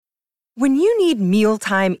When you need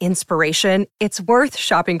mealtime inspiration, it's worth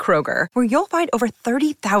shopping Kroger, where you'll find over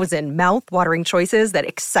 30,000 mouth-watering choices that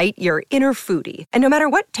excite your inner foodie. And no matter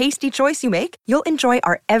what tasty choice you make, you'll enjoy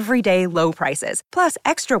our everyday low prices, plus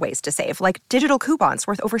extra ways to save, like digital coupons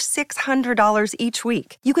worth over $600 each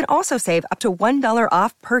week. You can also save up to $1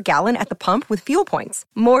 off per gallon at the pump with fuel points.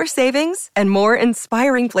 More savings and more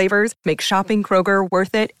inspiring flavors make shopping Kroger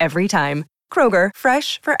worth it every time. Kroger,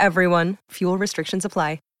 fresh for everyone. Fuel restrictions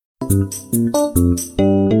apply.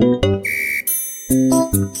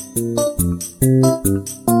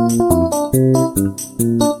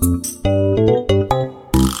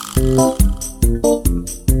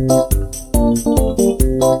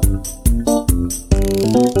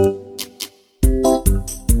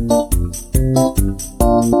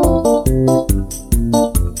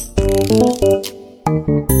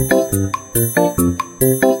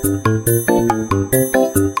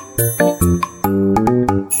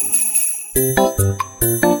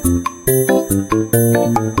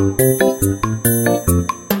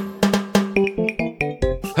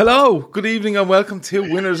 Good evening and welcome to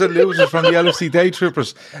Winners and Losers from the LFC Day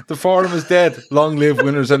Trippers. The forum is dead. Long live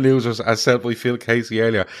Winners and Losers, as said by Phil Casey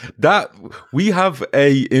earlier. That we have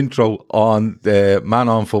a intro on the Man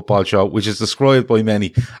On Football show, which is described by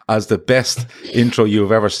many as the best intro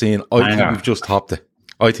you've ever seen. I think we've just topped it.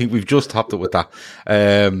 With that.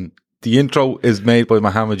 The intro is made by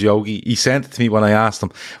Mohammed Yogi. He sent it to me when I asked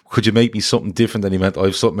him, could you make me something different? And he meant, I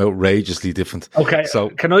have something outrageously different. Okay. So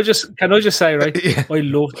can I just say, right? Yeah. I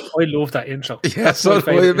love that intro. Yeah, so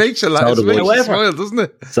it makes you laugh. It makes you smile, doesn't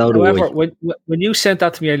it? However, when you sent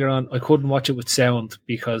that to me earlier on, I couldn't watch it with sound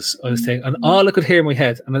because I was thinking, and all I could hear in my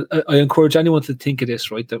head, and I encourage anyone to think of this,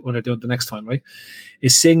 right, that when they're doing it the next time, right,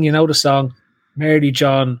 is sing, the song, Mary,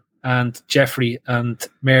 John and Jeffrey and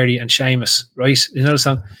Mary and Seamus, right? The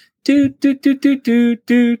song? Do do do do do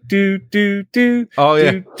do do do do. Oh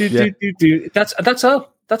yeah, do. That's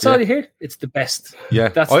all. That's all you hear. It's the best. Yeah,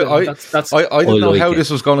 that's I didn't know how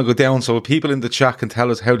this was going to go down. So if people in the chat can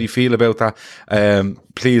tell us how do you feel about that,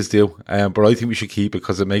 please do. But I think we should keep it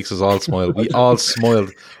because it makes us all smile. We all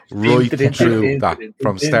smiled right through that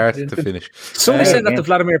from start to finish. Somebody said that to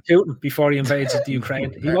Vladimir Putin before he invades the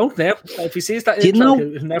Ukraine. He won't now. If he sees that, he'll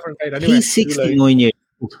never invade anyway. He's 69 years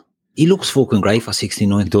old. He looks fucking great for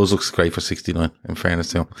 69. He does look great for 69, in fairness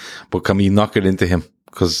to him. But can we knock it into him?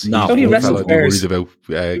 Because he wrestles bears. About,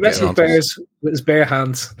 he wrestles bears with his bare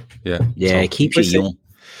hands. Yeah, it keeps you young.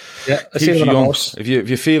 Yeah, keeps you young. If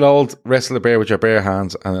you feel old, wrestle a bear with your bare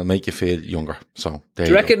hands, and it'll make you feel younger. So, do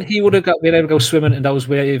you reckon he would have been able to go swimming in those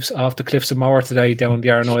waves off the cliffs of Moher today down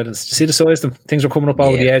the Aran Islands? Do you see the size of them? Things were coming up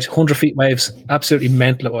over the edge. 100 feet waves. Absolutely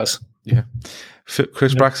mental it was. Yeah.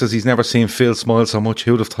 Chris Brack says he's never seen Phil smile so much.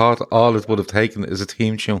 Who would have thought all it would have taken is a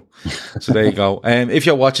theme tune? So there you go. If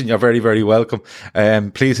you're watching, you're very, very welcome.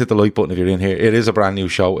 Please hit the like button if you're in here. It is a brand new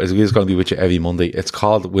show. It is going to be with you every Monday. It's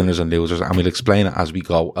called Winners and Losers, and we'll explain it as we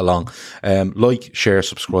go along. Like, share,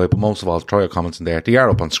 subscribe, but most of all, try your comments in there. They are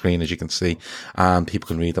up on screen, as you can see, and people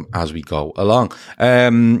can read them as we go along.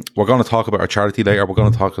 We're going to talk about our charity later. We're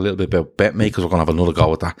going to talk a little bit about BetMakers. We're going to have another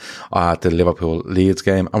go at that at the Liverpool Leeds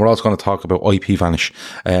game, and we're also going to talk about IP Vanish,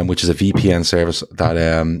 which is a VPN service that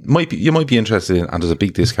you might be interested in, and there's a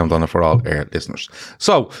big discount on it for all our listeners.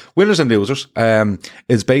 So, Winners and Losers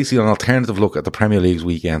is basically an alternative look at the Premier League's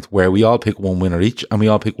weekend, where we all pick one winner each and we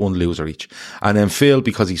all pick one loser each. And then Phil,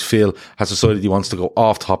 because he's Phil, has decided he wants to go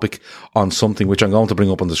off topic on something which I'm going to bring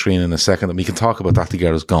up on the screen in a second, and we can talk about that to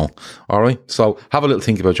get us going. All right, so have a little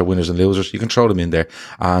think about your winners and losers. You can throw them in there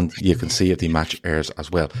and you can see if the match airs as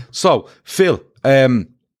well. So, Phil,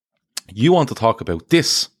 you want to talk about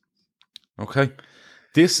this, okay?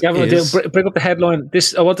 This bring up the headline.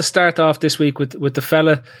 I want to start off this week with the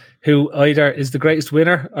fella who either is the greatest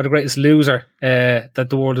winner or the greatest loser that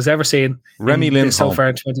the world has ever seen. Remy Lindholm. So far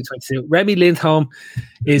in 2022. Remy Lindholm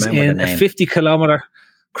is in a 50-kilometre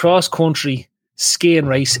cross-country skiing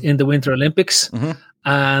race in the Winter Olympics. Mm-hmm.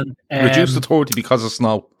 And reduced to 30 because of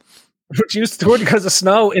snow. Reduced to 30 because of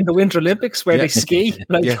snow in the Winter Olympics where they ski.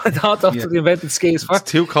 I thought that's what they invented skis for.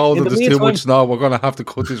 It's too cold and there's too much snow. We're going to have to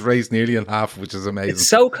cut this race nearly in half, which is amazing. It's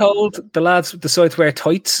so cold, the lads decide to wear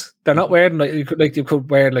tights. They're not wearing you could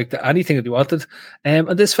wear anything that you wanted. And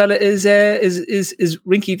this fella is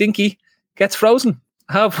rinky dinky, gets frozen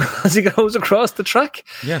as he goes across the track.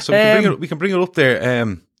 Yeah, so we can bring it up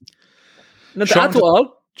there.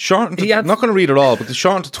 Shortened, I'm not going to read it all, but it's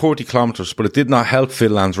shortened to 30 kilometres, but it did not help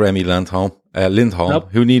Finland's Remy Lindholm, nope.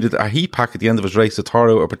 who needed a heat pack at the end of his race to thaw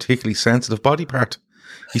out a particularly sensitive body part.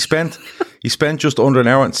 He spent just under an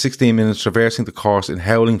hour and 16 minutes traversing the course in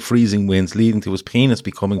howling, freezing winds, leading to his penis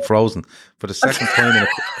becoming frozen for the second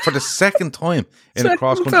time in a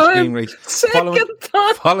cross-country skiing race.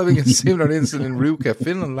 Following a similar incident in Ruka,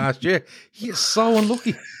 Finland last year. He is so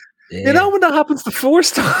unlucky. Yeah. You know when that happens the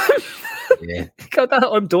first time? Yeah.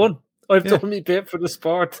 I'm done. I've done my bit for the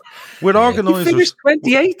sport. With organisers, he finished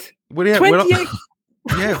 28. 28.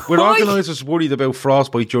 Yeah, with organisers worried about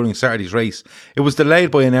frostbite during Saturday's race, it was delayed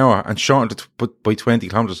by an hour and shortened by 20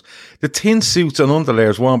 kilometres. The tin suits and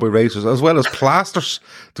underlayers worn by racers, as well as plasters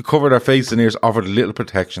to cover their faces and ears, offered little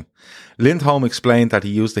protection. Lindholm explained that he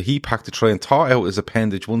used the heat pack to try and thaw out his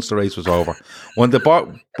appendage once the race was over. When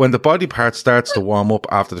the body part starts to warm up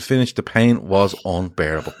after the finish, the pain was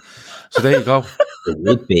unbearable. So there you go. It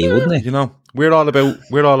would be, wouldn't it? You know, we're all about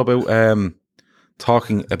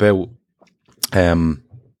talking about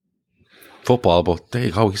football, but there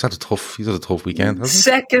you go. He's had a tough weekend, hasn't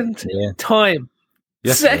he? Second time.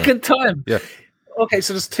 Yeah. Okay,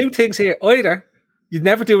 so there's two things here. Either you'd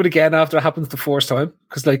never do it again after it happens the first time,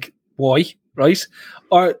 because why, right?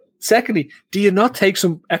 Or secondly, do you not take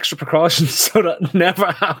some extra precautions so that it never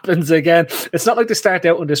happens again? It's not like they start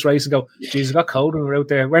out on this race and go, geez, it got cold when we were out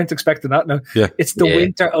there. We weren't expecting that now. Yeah. It's the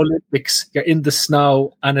Winter Olympics. You're in the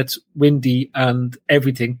snow and it's windy and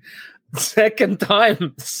everything. Second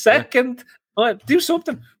time. Do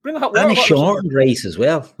something. Bring a hot water. And a shortened race as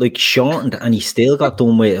well. Shortened, and he still got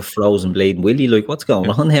done with a frozen bleeding willy. What's going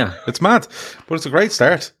on here? It's mad. But it's a great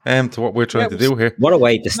start to what we're trying to do here. What a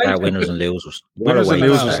way to start winners and losers. Winners and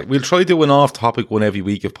losers. We'll try to do an off-topic one every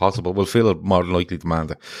week if possible. We'll feel it more than likely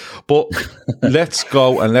demand it. But let's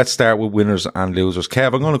go and let's start with winners and losers.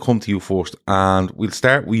 Kev, I'm going to come to you first, and we'll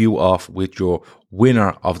start with you off with your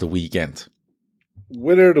winner of the weekend.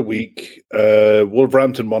 Winner of the week,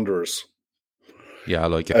 Wolverhampton Wanderers. Yeah, I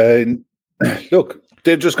like it. And look,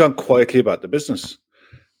 they've just gone quietly about the business.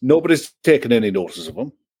 Nobody's taken any notice of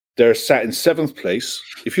them. They're sat in 7th place.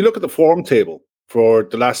 If you look at the form table for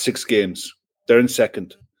the last 6 games, they're in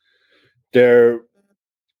 2nd. If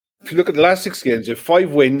you look at the last 6 games, they have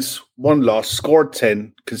 5 wins, 1 loss, scored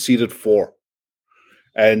 10, conceded 4.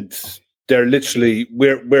 And they're literally,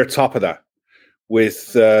 we're top of that with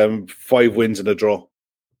 5 wins and a draw.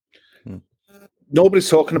 Nobody's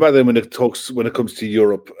talking about them when it comes to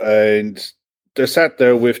Europe, and they're sat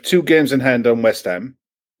there with 2 games in hand on West Ham,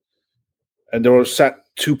 and they're sat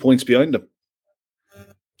 2 points behind them.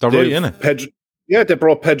 They're right in it. They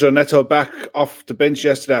brought Pedro Neto back off the bench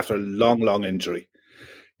yesterday after a long injury.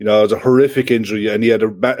 You know, it was a horrific injury, and he had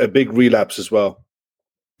a big relapse as well.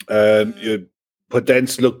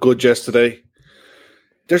 Podence looked good yesterday.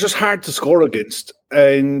 They're just hard to score against,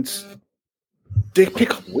 and they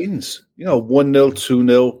pick up wins.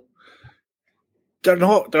 1-0,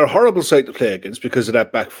 2-0. They're a horrible side to play against because of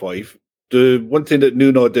that back 5. The one thing that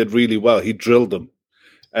Nuno did really well, he drilled them.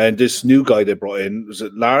 And this new guy they brought in, was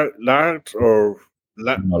it Lage?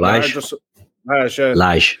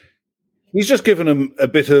 Lage. He's just given them a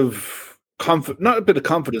bit of not a bit of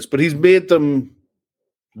confidence, but he's made them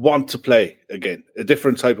want to play again, a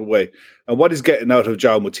different type of way. And what he's getting out of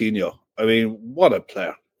João Moutinho, I mean, what a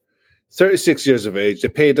player. 36 years of age. They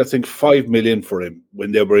paid, I think, 5 million for him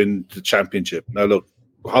when they were in the Championship. Now, look,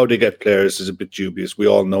 how they get players is a bit dubious. We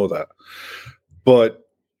all know that. But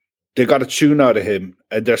they got a tune out of him,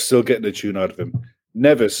 and they're still getting a tune out of him.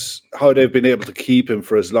 Neves, how they've been able to keep him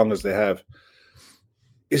for as long as they have,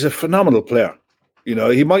 is a phenomenal player.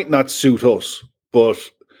 He might not suit us, but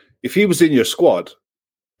if he was in your squad,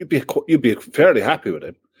 you'd be fairly happy with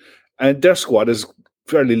him. And their squad is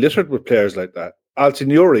fairly littered with players like that.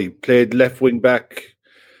 Altignori played left wing back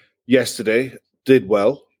yesterday, did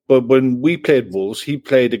well. But when we played Wolves, he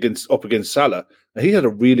played up against Salah, and he had a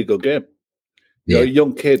really good game. A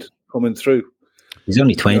young kid coming through. He's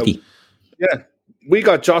only 20. We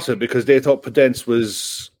got Jota because they thought Podence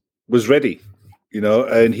was ready,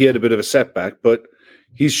 and he had a bit of a setback. But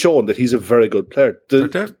he's shown that he's a very good player.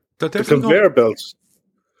 The conveyor belts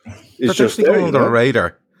is just going under the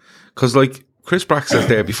radar because, Chris Brack says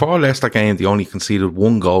there, before Leicester game, they only conceded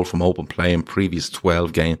 1 goal from open play in previous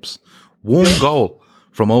 12 games. 1 goal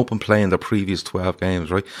from open play in the previous 12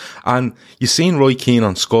 games, right? And you seen Roy Keane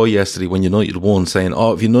on Sky yesterday when United won saying,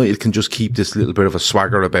 if United can just keep this little bit of a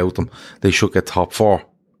swagger about them, they should get top 4.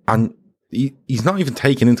 And he's not even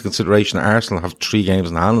taking into consideration that Arsenal have 3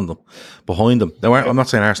 games in hand on them, behind them. Now, I'm not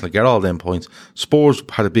saying Arsenal get all them points. Spurs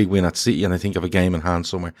had a big win at City, and I think have a game in hand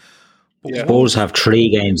somewhere. Spurs have 3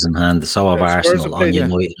 games in hand, so have Arsenal on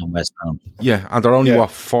United and West Ham. Yeah, and they're only,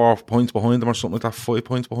 4 points behind them or something like that, 5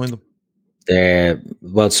 points behind them?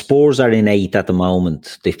 Spurs are in 8th at the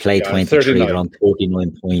moment. They've played 23, 39. they're on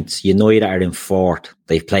 39 points. United are in 4th.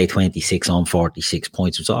 They've played 26 on 46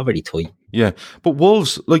 points. It's already tight. Yeah, but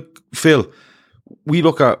Wolves, like Phil, we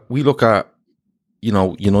look at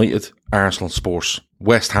United, Arsenal, Spurs.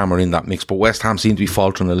 West Ham are in that mix, but West Ham seem to be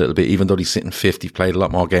faltering a little bit, even though he's sitting 50, played a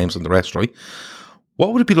lot more games than the rest, right?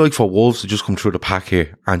 What would it be like for Wolves to just come through the pack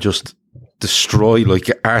here and just destroy like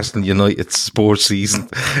Arsenal, United, Spurs season?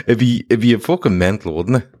 It'd be a fucking mental,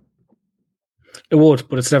 wouldn't it? It would,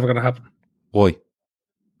 but it's never going to happen. Why?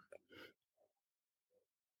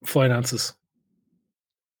 Finances.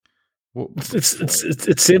 What?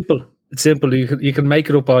 It's simple. It's simple. You can make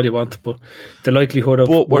it up all you want, but the likelihood of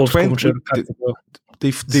Wolves coming through the pack.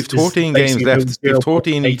 They've 13 games left. They've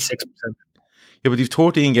 13. 86%. Yeah, but they've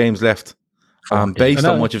 14 games left. Based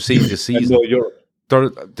on what you've seen this season,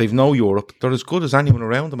 they've no Europe. They're as good as anyone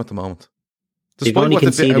around them at the moment. They've only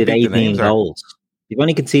conceded 18 goals. They've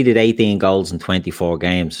only conceded 18 goals in 24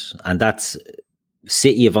 games, and that's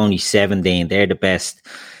City have only 17. They're the best.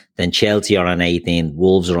 Then Chelsea are on 18.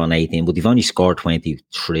 Wolves are on 18, but they've only scored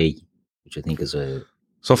 23, which I think is a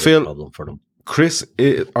problem for them. Chris,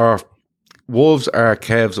 Wolves are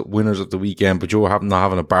Kev's winners of the weekend, but you're not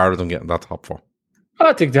having a bar of them getting that top 4.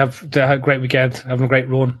 I think they had a great weekend, having a great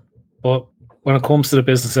run. But when it comes to the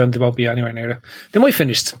business end, they won't be anywhere near it. They might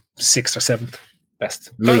finish 6th or 7th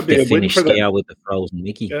best. Like they finished there with the frozen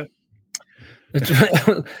Mickey. Yeah.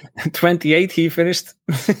 28 he finished.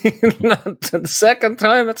 The second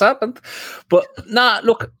time it's happened. But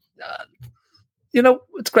look,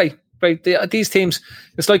 it's great. Right? These teams,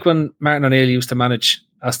 it's like when Martin O'Neill used to manage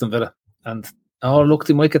Aston Villa. And, look,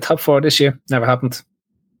 they might get top 4 this year. Never happened.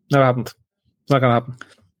 It's not going to happen.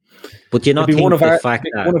 But you not think one of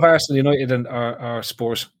Arsenal, United, and our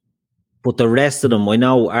Spurs. But the rest of them, I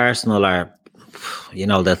know Arsenal are,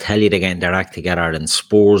 they'll tell you they're getting their act together, and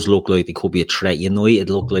Spurs look like they could be a threat.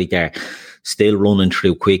 United look like they're still running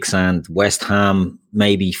through quicksand. West Ham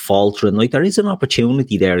maybe faltering. Like, there is an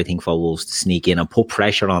opportunity there, I think, for Wolves to sneak in and put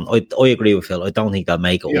pressure on. I agree with Phil. I don't think they'll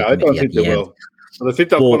make it. Yeah, I don't think they will. But I think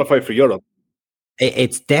they'll qualify for Europe.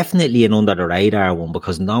 It's definitely an under the radar one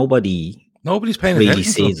because nobody's paying really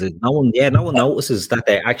attention. Sees it. No one notices that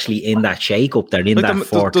they're actually in that shake-up. They're in that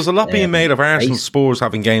fourth. There's a lot being made of Arsenal, Spurs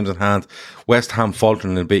having games in hand, West Ham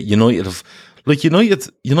faltering a bit. United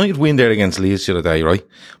win there against Leeds the other day, right?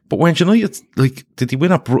 But when United, did he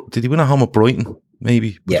win at home at Brighton?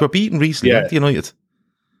 Maybe, which were beaten recently. Yeah. United,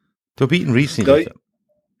 they were beaten recently.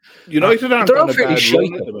 United aren't on a bad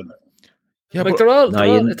run at the minute. Yeah, but they're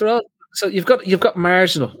all. So you've got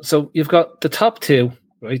marginal. So you've got the top 2,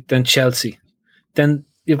 right? Then Chelsea. Then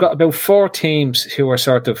you've got about 4 teams who are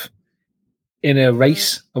sort of in a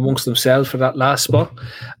race amongst themselves for that last spot.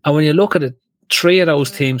 And when you look at it, 3 of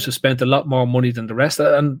those teams have spent a lot more money than the rest.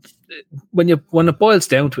 And when it boils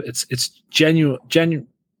down to it, it's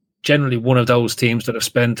generally one of those teams that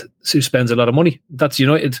who spends a lot of money. That's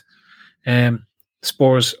United,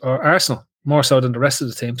 Spurs, or Arsenal, more so than the rest of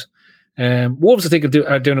the teams. Wolves, I think,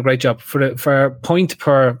 are doing a great job for a point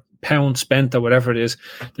per pound spent or whatever it is.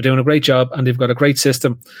 They're doing a great job, and they've got a great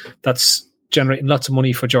system that's generating lots of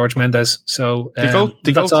money for George Mendes. So they go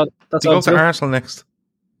to Arsenal next.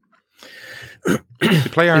 They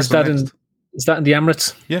play Arsenal next. Is that in the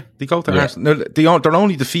Emirates? Yeah, they go to Arsenal. No, they're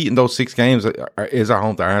only defeating those 6 games is at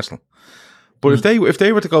home to Arsenal. But if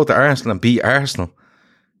they were to go to Arsenal and beat Arsenal,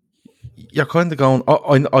 you're kind of going,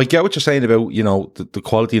 I get what you're saying about, the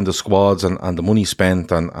quality in the squads and the money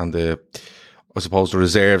spent and the, I suppose, the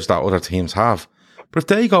reserves that other teams have. But if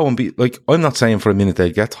they go and be, I'm not saying for a minute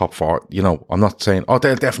they'll get top 4, I'm not saying, they'll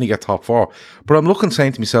definitely get top 4. But I'm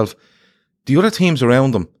saying to myself, the other teams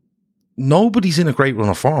around them, nobody's in a great run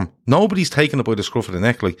of form. Nobody's taken it by the scruff of the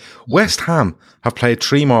neck. Like, West Ham have played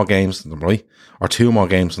 3 more games than them, right? Or 2 more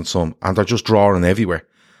games than some, and they're just drawing everywhere.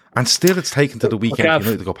 And still it's taken to the weekend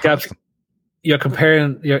to go past them. You're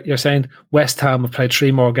comparing, you're saying West Ham have played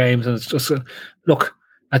 3 more games, and it's just, look,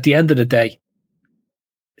 at the end of the day,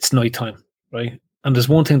 it's night time, right? And there's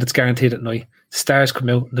one thing that's guaranteed at night. The stars come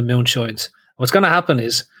out and the moon shines. What's going to happen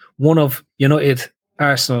is one of United,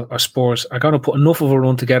 Arsenal, or Spurs are going to put enough of a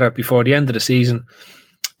run together before the end of the season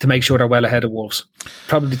to make sure they're well ahead of Wolves.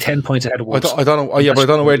 Probably 10 points ahead of Wolves. I don't know. But I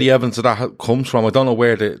don't know where the evidence of that comes from. I don't know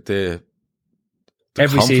where the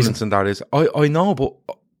every confidence season in that is. I know, but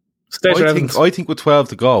I think with 12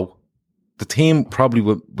 to go, the team probably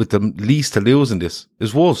with the least to lose in this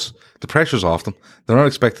is Wolves. The pressure's off them. They're not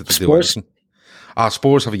expected to do anything.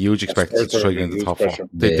 Spurs have a huge expectancy to try to get in the top 4.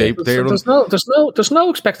 There's no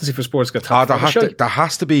expectancy for Spurs to get top 4. There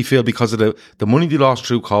has to be, Phil, because of the money they lost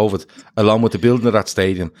through COVID, along with the building of that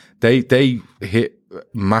stadium. They hit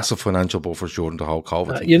massive financial buffers during the whole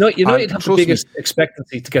COVID thing. You'd have the biggest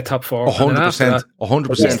expectancy to get top 4.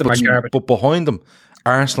 100%. But behind them,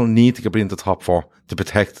 Arsenal need to get into the top 4 to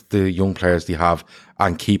protect the young players they have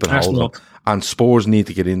and keep it holding. And Spurs need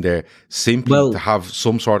to get in there simply to have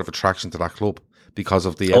some sort of attraction to that club because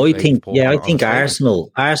of the. I think Arsenal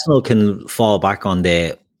can fall back on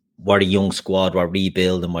we're a young squad, we're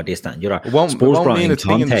rebuilding, we're this, that, and the other. It won't mean a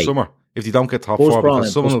thing in the summer if you don't get top 4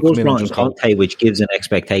 because someone will come in and just Conte, which gives an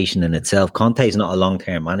expectation in itself. Conte is not a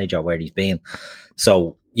long-term manager where he's been,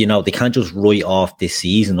 so they can't just write off this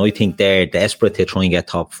season. I think they're desperate to try and get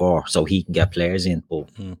top 4 so he can get players in. But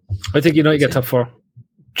I think you get top 4.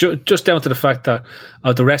 Just down to the fact that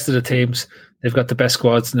the rest of the teams, they've got the best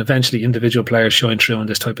squads and eventually individual players showing through on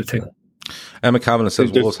this type of thing. Emma Kavanagh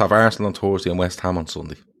says Wolves have Arsenal on Thursday and West Ham on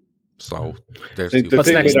Sunday. So the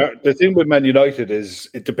thing with Man United is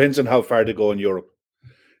it depends on how far they go in Europe.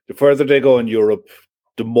 The further they go in Europe,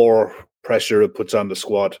 the more pressure it puts on the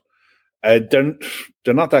squad. They're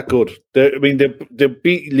not that good. They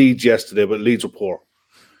beat Leeds yesterday, but Leeds were poor.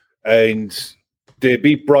 And they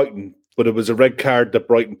beat Brighton, but it was a red card that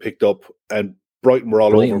Brighton picked up, and Brighton were all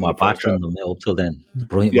over them. Brighton were battering them up till then.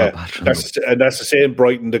 That's the same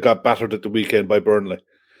Brighton that got battered at the weekend by Burnley.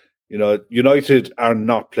 United are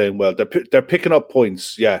not playing well. They're picking up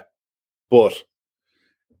points, but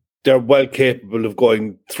they're well capable of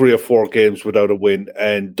going 3 or 4 games without a win,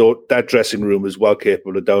 and that dressing room is well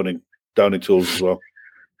capable of downing tools as well.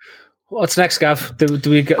 What's next, Gav?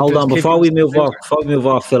 Hold on, before we move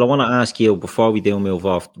off, Phil, I want to ask you, before we do move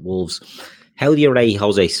off Wolves, how do you rate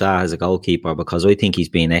Jose Sa as a goalkeeper? Because I think he's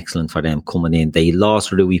been excellent for them coming in. They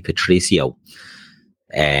lost Rui Patricio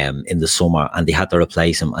in the summer, and they had to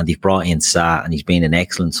replace him, and they've brought in Sa, and he's been an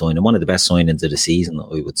excellent signing, one of the best signings of the season,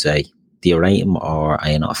 I would say. Do you rate him, or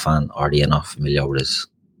are you not a fan, or are you not familiar with his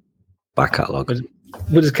back catalogue?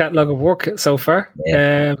 With his catalogue of work so far?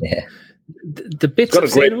 The bits he's got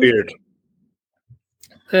a great beard.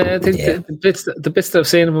 I think the bits that I've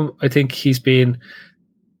seen of him, I think he's been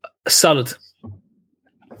solid.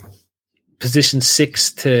 Position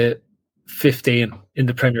 6 to 15 in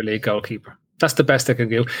the Premier League goalkeeper. That's the best I can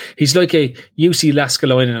do. He's like a UC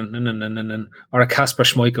Laskaloinen or a Kasper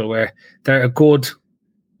Schmeichel, where they're a good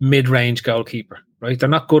mid-range goalkeeper, right? They're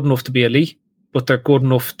not good enough to be elite, but they're good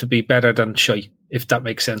enough to be better than Shai, if that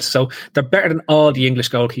makes sense. So they're better than all the English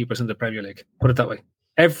goalkeepers in the Premier League. Put it that way.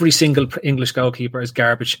 Every single English goalkeeper is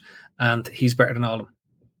garbage, and he's better than all of them.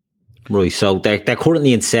 Right, so they're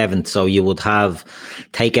currently in 7th, so you would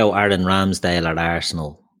take out Aaron Ramsdale at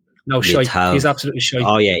Arsenal. No, Shai. He's absolutely Shai.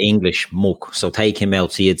 Oh yeah, English muck. So take him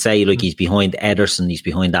out. So you'd say he's behind Ederson, he's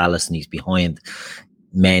behind Alisson, he's behind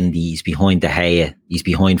Mendy, he's behind De Gea, he's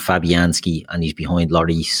behind Fabianski, and he's behind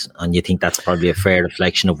Lloris. And you think that's probably a fair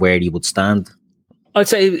reflection of where he would stand? I'd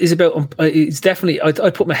say it's definitely.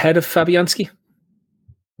 I'd put him ahead of Fabianski.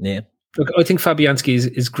 Yeah. Look, I think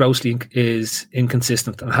Fabianski is grossly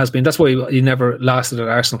inconsistent and has been. That's why he never lasted at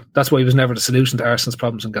Arsenal. That's why he was never the solution to Arsenal's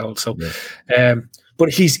problems in goal. So, but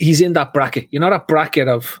he's in that bracket. You know, that bracket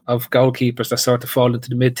of goalkeepers that sort of fall into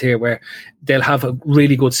the mid tier where they'll have a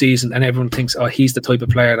really good season and everyone thinks, oh, he's the type of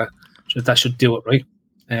player that should do it, right?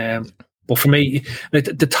 But for me, like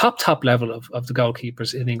the top level of the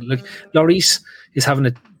goalkeepers in England, like Lloris is having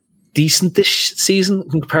a decent-ish season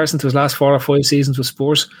in comparison to his last 4 or 5 seasons with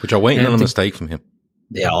Spurs. Which are waiting on a mistake from him.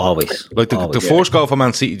 Yeah, always. Like the first goal for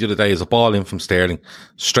Man City the other day is a ball in from Sterling,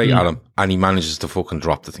 straight at him, and he manages to fucking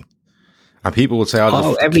drop the thing. And people would say,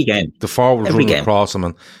 every game. The forward running across him,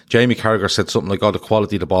 and Jamie Carragher said something like, the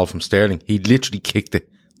quality of the ball from Sterling. He literally kicked it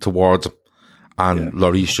towards him, and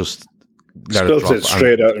Lloris just let it drop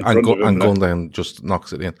straight out and Gundogan just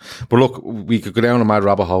knocks it in. But look, we could go down a mad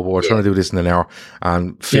rabbit hole, but we're trying to do this in an hour,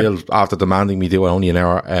 and Phil, after demanding me do only an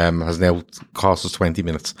hour, has now cost us 20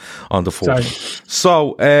 minutes on the 4th.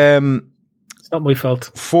 So it's not my fault.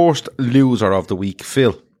 First loser of the week,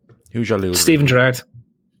 Phil. Who's your loser? Steven Gerrard.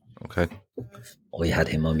 Okay. I had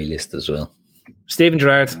him on my list as well. Steven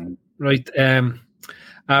Gerrard, right?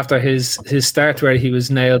 After his start where he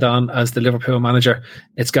was nailed on as the Liverpool manager,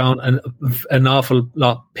 it's gone an awful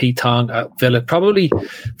lot Pete Tong at Villa. Probably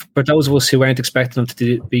for those of us who weren't expecting him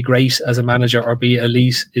to be great as a manager or be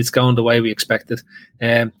elite, it's gone the way we expected.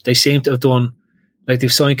 They seem to have done, like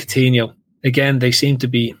they've signed Coutinho. Again, they seem to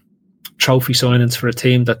be trophy signings for a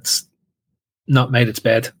team that's not made its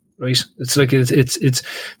bed, right? It's like it's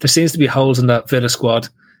there seems to be holes in that Villa squad.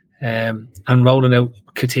 and rolling out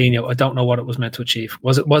Coutinho, I don't know what it was meant to achieve.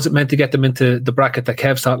 Was it meant to get them into the bracket that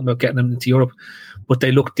Kev's talking about, getting them into Europe? But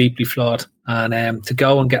they look deeply flawed, and to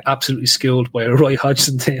go and get absolutely schooled by a Roy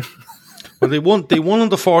Hodgson team. Well, they won on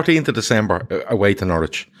the 14th of December away to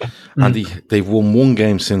Norwich, and they've won one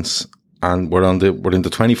game since, and we're in the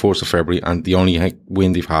 24th of February, and the only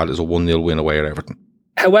win they've had is a 1-0 win away at Everton.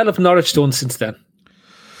 How well have Norwich done since then?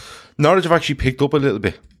 Norwich have actually picked up a little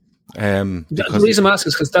bit. The reason I'm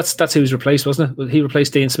asking is because that's who was replaced, wasn't it? He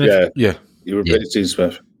replaced Dean Smith. Yeah. He replaced Dean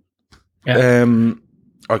Smith. Yeah.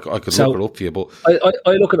 I could look it up for you, but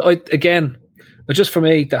I look at again. Just for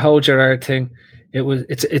me, the whole Gerrard thing,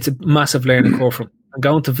 it's a massive learning curve from. And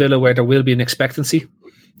going to Villa where there will be an expectancy.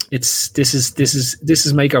 This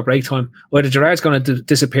is make or break time. Whether Gerrard's going to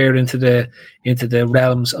disappear into the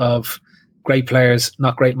realms of great players,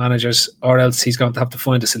 not great managers, or else he's going to have to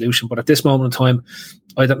find a solution. But at this moment in time,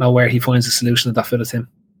 I don't know where he finds a solution in that Villa team.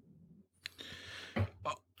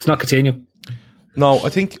 It's not Coutinho. No, I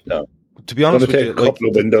think. No. To be honest with you, a couple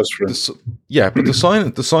of windows for him. But the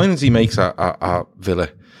signings he makes at Villa,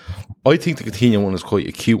 I think the Coutinho one is quite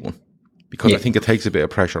a cute one because I think it takes a bit of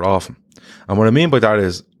pressure off him. And what I mean by that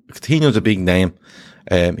is Coutinho's a big name.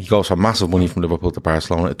 He goes for massive money from Liverpool to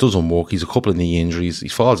Barcelona. It doesn't work. He's a couple of knee injuries. He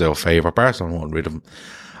falls out of favour. Barcelona want rid of him,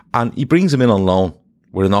 and he brings him in on loan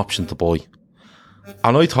with an option to buy.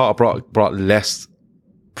 And I thought it brought less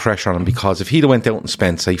pressure on him because if he'd went out and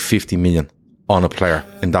spent say 50 million on a player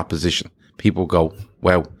in that position, people go,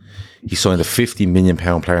 wow, he signed a £50 million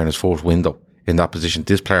player in his fourth window in that position.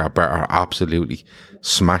 This player better absolutely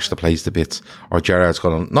smash the place to bits, or Gerrard's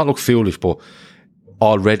going to not look foolish, but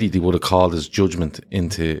already they would have called his judgment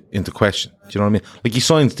into question. Do you know what I mean? Like he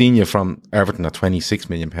signs Digne from Everton at £26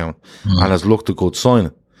 million and has looked a good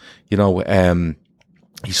signing. You know,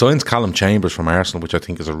 he signs Callum Chambers from Arsenal, which I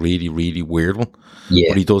think is a really, really weird one. Yeah.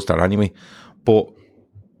 But he does that anyway. But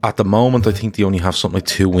at the moment, I think they only have something like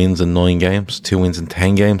 2 wins in 9 games, 2 wins in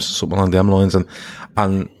 10 games, something along them lines.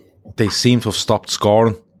 And they seem to have stopped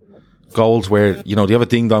scoring goals where, you know, they have a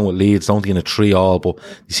ding-dong with Leeds, don't they, in a 3-3, but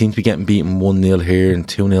they seem to be getting beaten 1-0 here and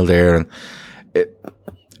 2-0 there. And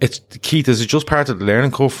it's Keith, is it just part of the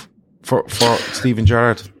learning curve for Steven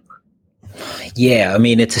Gerrard? Yeah, I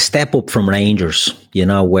mean, it's a step up from Rangers, you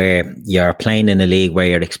know, where you're playing in a league where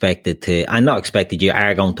you're expected to, and not expected, you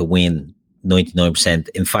are going to win 99%.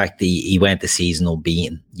 In fact, he went the season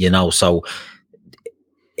unbeaten, you know, so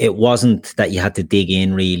it wasn't that you had to dig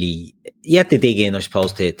in really. You had to dig in, I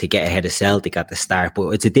suppose, to get ahead of Celtic at the start, but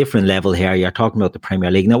it's a different level here. You're talking about the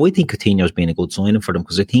Premier League. Now, I think Coutinho's been a good signing for them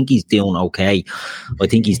because I think he's doing okay. I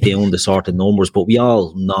think he's doing the sort of numbers, but we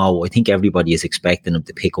all know, I think everybody is expecting him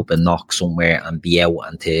to pick up a knock somewhere and be out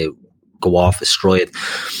and to go off a stride.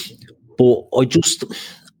 But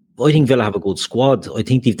I think Villa have a good squad. I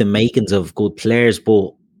think they've the makings of good players,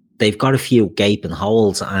 but they've got a few gaping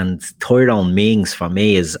holes, and Tyrone Mings for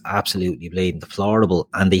me is absolutely bleeding deplorable,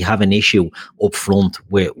 and they have an issue up front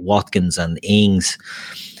with Watkins and Ings.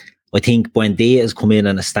 I think Buendia has come in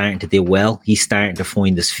and is starting to do well. He's starting to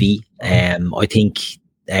find his feet. I think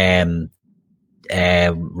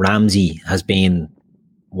Ramsey has been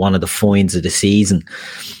one of the finds of the season.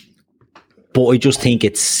 But I just think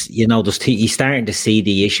it's, you know, he's starting to see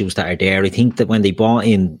the issues that are there. I think that when they bought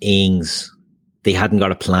in Ings, they hadn't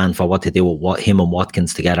got a plan for what to do with him and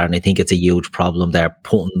Watkins together. And I think it's a huge problem. They're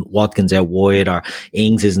putting Watkins out wide, or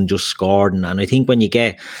Ings isn't just scoring. And I think when you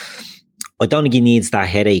get, I don't think he needs that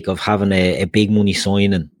headache of having a big money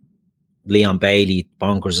signing. Leon Bailey,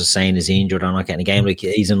 bonkers is saying is injured or not getting a game. Like,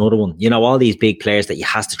 he's another one. You know, all these big players that you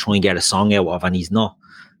has to try and get a song out of, and he's not.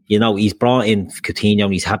 You know, he's brought in Coutinho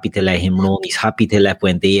and he's happy to let him run. He's happy to let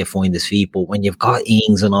Buendia find his feet. But when you've got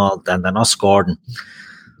Ings and all, and they're not scoring,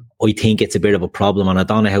 I think it's a bit of a problem, and I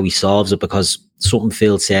don't know how he solves it, because something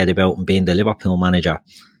Phil said about him being the Liverpool manager,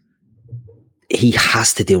 he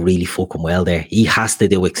has to do really fucking well there. He has to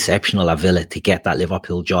do exceptional at Villa to get that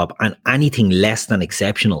Liverpool job, and anything less than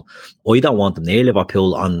exceptional, I don't want him near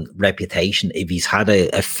Liverpool on reputation if he's had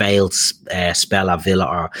a failed spell at Villa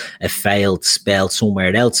or a failed spell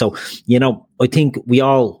somewhere else. So, you know, I think we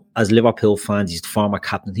all, as Liverpool fans, he's the former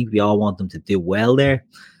captain, I think we all want him to do well there,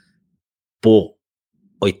 but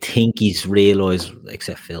I think he's realised,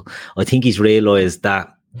 except Phil, I think he's realised that,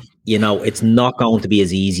 you know, it's not going to be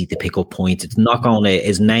as easy to pick up points. It's not going to,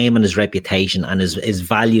 his name and his reputation and his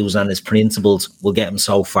values and his principles will get him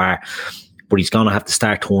so far, but he's going to have to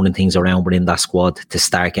start turning things around within that squad to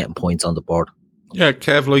start getting points on the board. Yeah,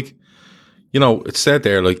 Kev, like, you know, it's said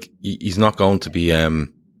there, like, he's not going to be,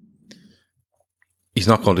 he's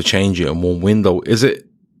not going to change it in one window. Is it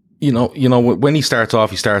you know, when he starts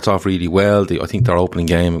off really well. I think their opening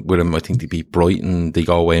game with him, I think they beat Brighton. They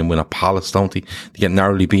go away and win at Palace, don't they? They get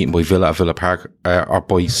narrowly beaten by Villa at Villa Park, or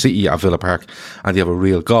by City at Villa Park, and they have a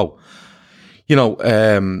real go. You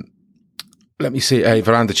know, let me see.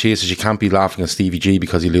 Veranda Chia says you can't be laughing at Stevie G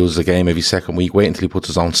because he loses a game every second week. Wait until he puts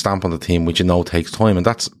his own stamp on the team, which you know takes time, and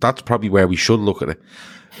that's probably where we should look at it.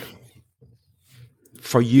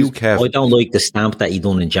 For you, Kev, I don't like the stamp that he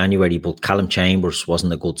done in January, but Callum Chambers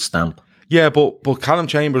wasn't a good stamp. Yeah, but Callum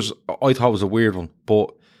Chambers, I thought was a weird one.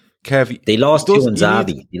 But Kev, they lost to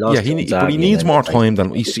Nzavi. But he needs more time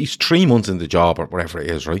than he's 3 months in the job or whatever it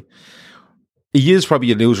is, right? He is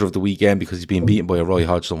probably a loser of the weekend because he's been beaten by a Roy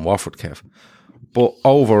Hodgson Watford, Kev. But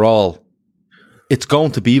overall, it's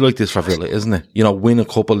going to be like this for Villa, isn't it? You know, win a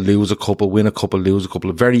couple, lose a couple, win a couple, lose a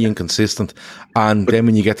couple. Very inconsistent. And then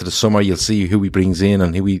when you get to the summer, you'll see who he brings in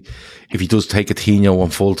and if he does take a Coutinho on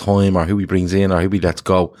full time, or who he brings in, or who he lets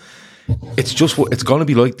go. It's going to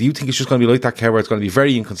be like. Do you think it's just going to be like that, Kev, where it's going to be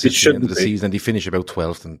very inconsistent at the end of the season, and they finish about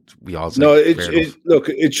 12th, and we all say, no, look,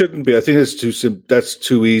 it shouldn't be. I think that's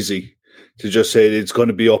too easy to just say it's going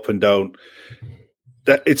to be up and down.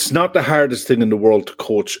 That it's not the hardest thing in the world to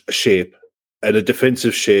coach a shape and a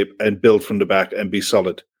defensive shape and build from the back and be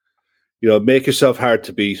solid. You know, make yourself hard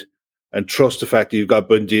to beat and trust the fact that you've got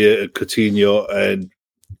Buendia and Coutinho and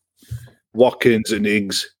Watkins and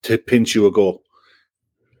Ings to pinch you a goal.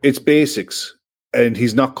 It's basics, and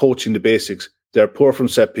he's not coaching the basics. They're poor from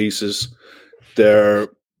set pieces. They're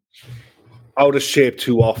out of shape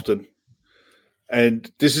too often.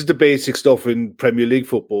 And this is the basic stuff in Premier League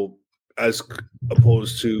football as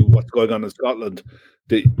opposed to what's going on in Scotland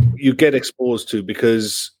that you get exposed to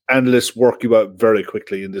because analysts work you out very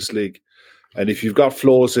quickly in this league. And if you've got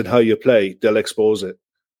flaws in how you play, they'll expose it.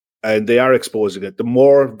 And they are exposing it. The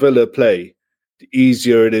more Villa play, the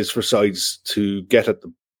easier it is for sides to get at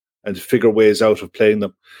them and to figure ways out of playing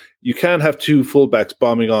them. You can't have two fullbacks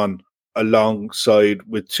bombing on alongside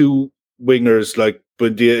with two wingers like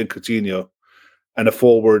Buendia and Coutinho and a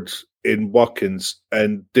forward in Watkins,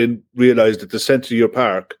 and then realise that the centre of your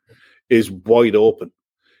park is wide open.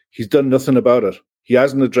 He's done nothing about it. He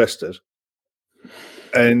hasn't addressed it.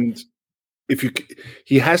 And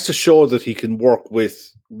he has to show that he can work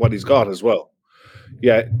with what he's got as well.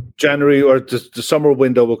 Yeah, January or the summer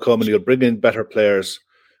window will come and he'll bring in better players,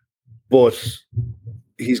 but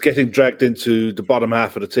he's getting dragged into the bottom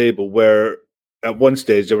half of the table where at one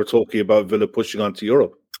stage they were talking about Villa pushing on to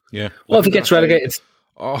Europe. Yeah. Well, if he gets relegated...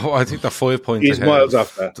 Oh, I think they're 5 points He's ahead. Miles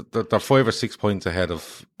off that. They're 5 or 6 points ahead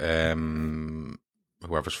of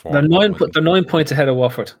whoever's 4. They're 9 points ahead of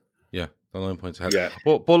Watford. Yeah, they're 9 points ahead. Yeah.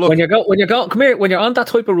 But look, when you're on that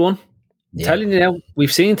type of run, I'm telling you now,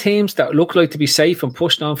 we've seen teams that look like to be safe and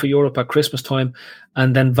pushed on for Europe at Christmas time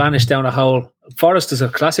and then vanish down a hole. Forest is a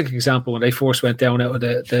classic example when they first went down out of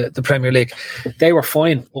the Premier League. They were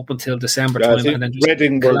fine up until December time. And then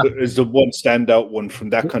Reading is the one standout one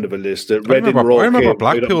from that kind of a list. I remember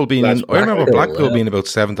Blackpool being about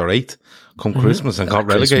 7th or 8th come Christmas and got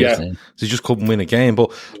relegated. Yeah. So you just couldn't win a game.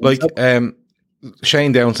 But like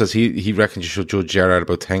Shane Down says he reckons you should judge Gerrard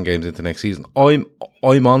about 10 games into next season. I'm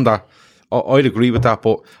on that. I'd agree with that,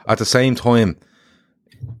 but at the same time,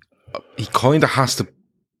 he kind of has to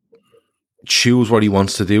choose what he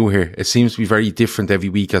wants to do here. It seems to be very different every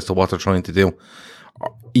week as to what they're trying to do.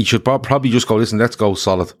 He should probably just go, listen, let's go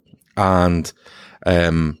solid and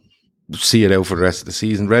see it out for the rest of the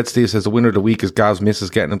season. Red Steve says the winner of the week is Gav's missus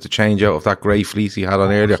getting him to change out of that grey fleece he had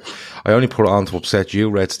on earlier. I only put it on to upset you,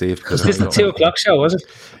 Red Steve. Because this is the 2 o'clock show, was it?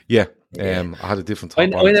 Yeah. I had a different top.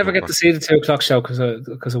 I never get to see the 2 o'clock show because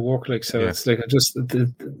of work, like, so it's like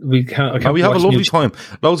we have a lovely time.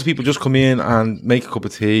 Loads of people just come in and make a cup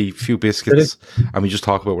of tea, a few biscuits, and we just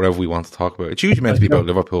talk about whatever we want to talk about. It's usually meant to be about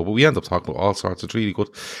Liverpool, but we end up talking about all sorts. It's really good.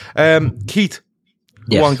 Keith,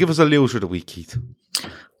 go on, give us a loser of the week, Keith.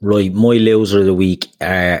 Right, my loser of the week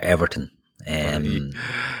are Everton.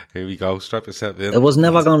 Here we go. Strap yourself in. It was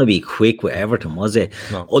never going to be quick with Everton, was it?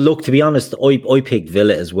 No. Oh, look, to be honest, I picked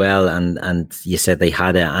Villa as well, and you said they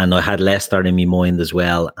had it, and I had Leicester in my mind as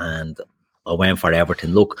well, and I went for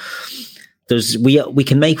Everton. Look, we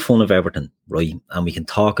can make fun of Everton, right? And we can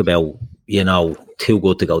talk about, too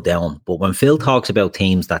good to go down. But when Phil talks about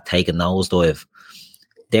teams that take a nosedive,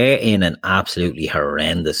 they're in an absolutely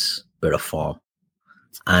horrendous bit of form.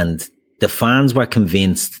 And the fans were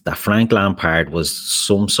convinced that Frank Lampard was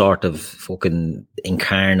some sort of fucking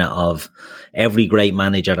incarnate of every great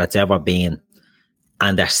manager that's ever been.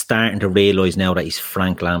 And they're starting to realise now that he's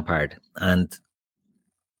Frank Lampard. And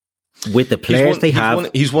with the players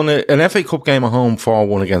he's won an FA Cup game at home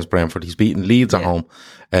 4-1 against Brentford. He's beaten Leeds at home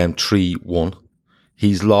 3-1.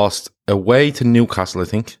 He's lost away to Newcastle, I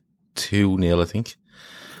think, 2-0, I think.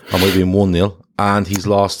 Or maybe 1-0. And he's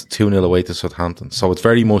lost 2-0 away to Southampton. So it's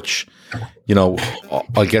very much, you know,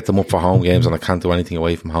 I'll get them up for home games and I can't do anything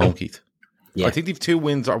away from home, Keith. Yeah. I think they've 2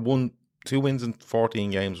 wins in 14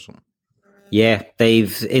 games or something. Yeah,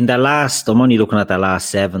 they've, in the last, I'm only looking at the last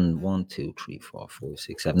 7, 1, 2, 3, 4, 5,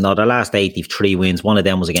 6, 7. No, the last 8, they've 3 wins. One of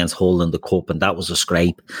them was against Hull in the Cup, and that was a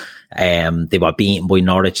scrape. They were beaten by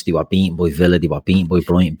Norwich, they were beaten by Villa, they were beaten by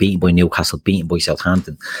Brighton, beaten by Newcastle, beaten by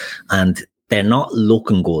Southampton. And they're not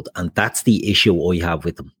looking good, and that's the issue I have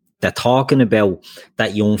with them. They're talking about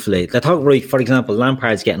that young fella. They're talking, right, for example,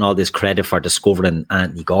 Lampard's getting all this credit for discovering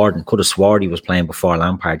Anthony Gordon. Could have swore he was playing before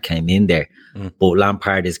Lampard came in there. But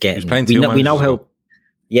Lampard is getting... We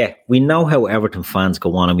know how Everton fans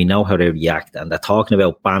go on, and we know how they react. And they're talking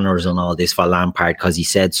about banners and all this for Lampard because he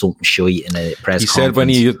said something shite in a press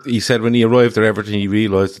conference. He said when he arrived at Everton, he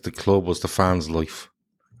realised that the club was the fans' life.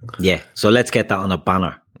 Yeah, so let's get that on a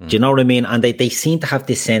banner. Do you know what I mean? And they seem to have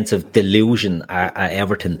this sense of delusion at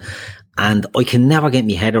Everton. And I can never get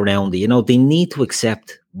my head around it. You know, they need to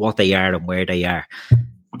accept what they are and where they are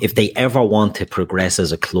if they ever want to progress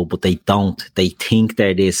as a club, but they don't. They think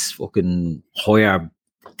they're this fucking higher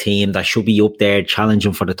team that should be up there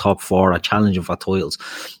challenging for the top 4 or challenging for titles.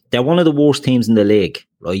 They're one of the worst teams in the league,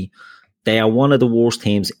 right? They are one of the worst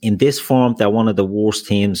teams in this form. They're one of the worst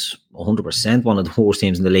teams, 100% one of the worst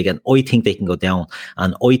teams in the league. And I think they can go down.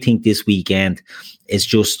 And I think this weekend is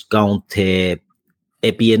just going to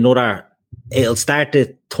be it'll start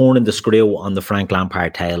to turning the screw on the Frank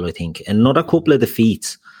Lampard tail, I think. Another couple of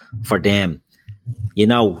defeats for them. You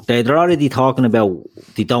know, they're already talking about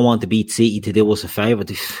they don't want to beat City to do us a favour.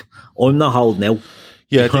 I'm not holding out.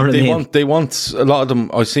 Yeah, they want a lot of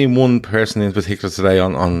them. I've seen one person in particular today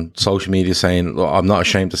on social media saying, look, I'm not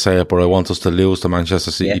ashamed to say it, but I want us to lose to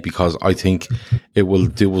Manchester City because I think it will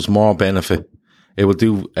do us more benefit. It will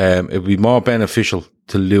be more beneficial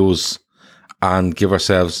to lose and give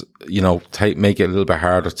ourselves, you know, make it a little bit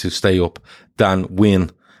harder to stay up than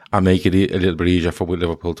win and make it a little bit easier for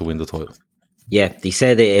Liverpool to win the title. Yeah, they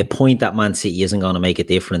said a point that Man City isn't going to make a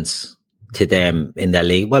difference to them in their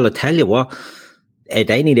league. Well, I tell you what,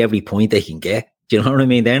 they need every point they can get. Do you know what I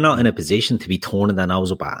mean? They're not in a position to be turning their nose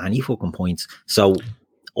up at any fucking points. So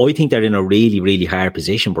I think they're in a really, really hard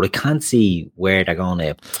position, but I can't see where they're going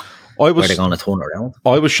to turn around.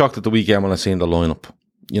 I was shocked at the weekend when I seen the lineup.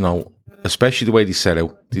 You know, especially the way they set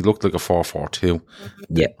out. They looked like a 4-4-2.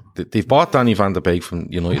 Yeah. They've bought Danny van der Beek from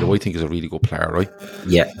United, who I think is a really good player, right?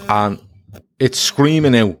 Yeah. And it's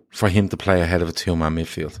screaming out for him to play ahead of a 2-man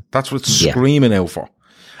midfield. That's what it's screaming out for.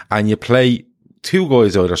 And you play 2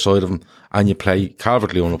 guys either side of him, and you play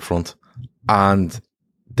Calvert-Lewin up front, and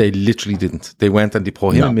they literally didn't. They went and they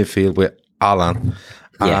put him in midfield with Alan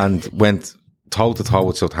and went toe-to-toe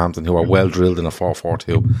with Southampton, who are well drilled in a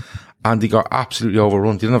 4-4-2, and they got absolutely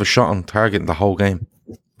overrun. They didn't have a shot on target in the whole game.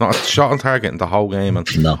 Not a shot on target in the whole game. And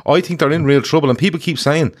I think they're in real trouble. And people keep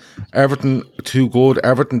saying, Everton too good,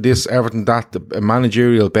 Everton this, Everton that, the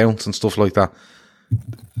managerial bounce and stuff like that.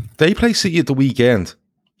 They play City at the weekend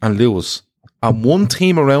and lose, and one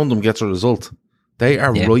team around them gets a result. They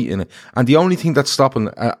are right in it. And the only thing that's stopping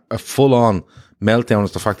a full-on meltdown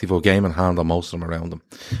is the fact they've a game in hand on most of them around them.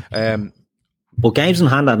 But games in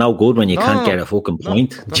hand are no good when you can't get a fucking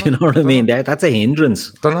point. Do you know what I mean? That's a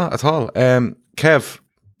hindrance. They're not at all. Kev,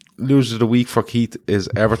 loser of the week for Keith is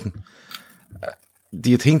Everton. Do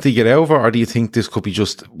you think they get over, or do you think this could be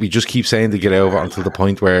we just keep saying they get over until the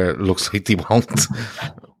point where it looks like they won't?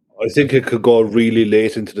 I think it could go really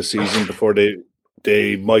late into the season before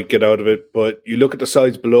they might get out of it. But you look at the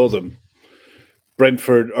sides below them,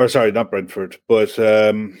 not Brentford, but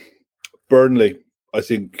Burnley, I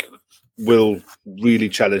think, will really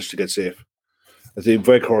challenge to get safe. I think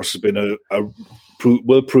Weghorst has been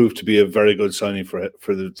will prove to be a very good signing for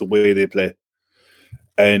the way they play.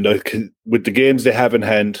 And with the games they have in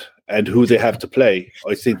hand and who they have to play,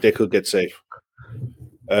 I think they could get safe.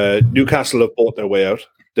 Newcastle have bought their way out.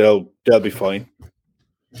 They'll be fine.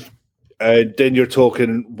 And then you're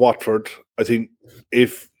talking Watford. I think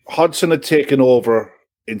if Hodgson had taken over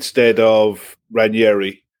instead of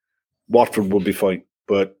Ranieri, Watford would be fine.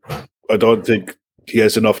 But I don't think he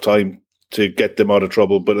has enough time to get them out of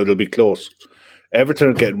trouble, but it'll be close. Everton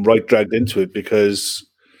are getting right dragged into it because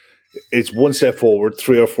it's one step forward,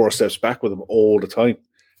 3 or 4 steps back with them all the time.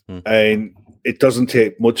 And it doesn't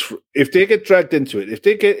take much. If they get dragged into it, if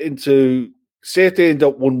they get into, say if they end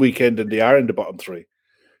up one weekend and they are in the bottom 3,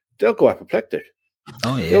 they'll go apoplectic.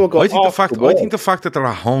 Oh, yeah. I think the fact that they're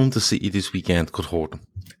at home to City this weekend could hurt them.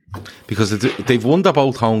 Because they've won their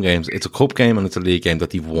both home games. It's a cup game and it's a league game that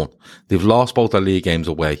they've won. They've lost both their league games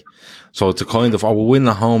away. So it's a kind of, we'll win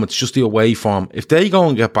at home. It's just the away form. If they go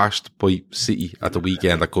and get bashed by City at the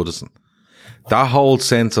weekend at Goodison, that whole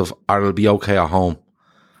sense of, it'll be okay at home,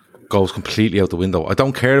 goes completely out the window. I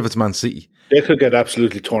don't care if it's Man City. They could get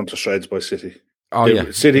absolutely torn to shreds by City. Oh,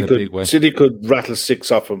 yeah. City could rattle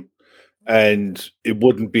 6 off them, and it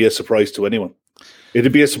wouldn't be a surprise to anyone.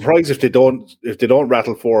 It'd be a surprise if they don't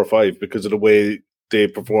rattle 4 or 5 because of the way they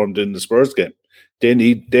performed in the Spurs game.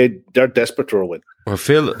 They're desperate for a win. Well,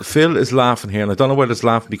 Phil is laughing here, and I don't know whether it's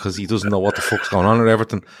laughing because he doesn't know what the fuck's going on at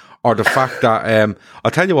Everton, or the fact that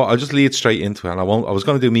I'll tell you what, I'll just lead straight into it, and I was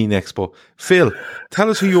going to do me next, but Phil, tell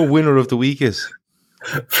us who your winner of the week is.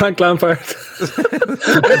 Frank Lampard.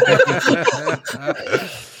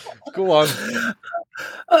 Go on.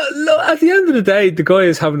 Look, at the end of the day, the guy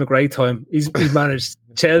is having a great time. He's managed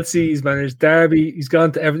Chelsea, he's managed Derby, he's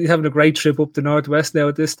gone to everything. He's having a great trip up to Northwest now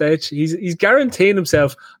at this stage. He's guaranteeing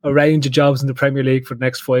himself a range of jobs in the Premier League for the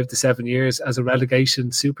next 5 to 7 years as a relegation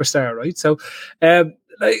superstar, right? So,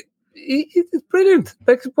 it's brilliant.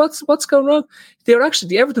 Like, what's going wrong?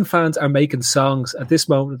 The Everton fans are making songs at this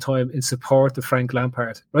moment in time in support of Frank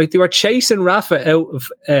Lampard, right? They were chasing Rafa out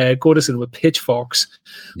of Goodison with pitchforks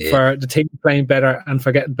for the team playing better and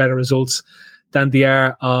for getting better results than they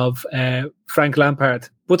are of Frank Lampard.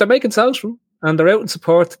 But they're making songs for him, and they're out in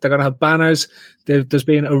support. They're going to have banners. There's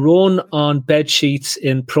been a run on bed sheets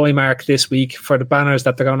in Primark this week for the banners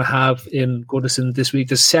that they're going to have in Goodison this week.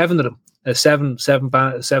 There's 7 of them. 7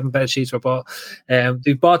 bed sheets were bought.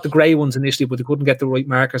 They bought the grey ones initially, but they couldn't get the right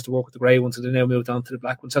markers to work with the grey ones, so they now moved on to the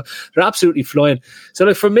black ones. So they're absolutely flying. So,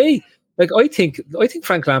 like, for me, like, I think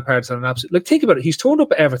Frank Lampard's on an absolute, like, think about it. He's turned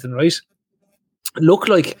up at Everton, right? Looked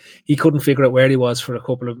like he couldn't figure out where he was for a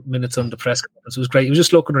couple of minutes on the press conference. It was great. He was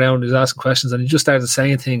just looking around, he was asking questions, and he just started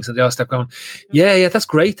saying things, and they all started going, yeah, that's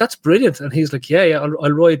great, that's brilliant. And he's like, yeah,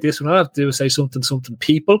 I'll ride this one. All I have to do is say something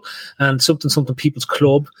people, and something people's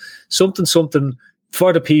club, something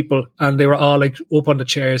for the people. And they were all like up on the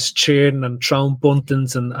chairs cheering and throwing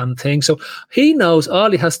buntings and things. So he knows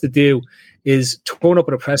all he has to do is turn up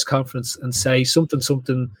at a press conference and say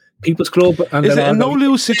something people's club. And is it a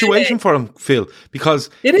no-lose situation for him, Phil?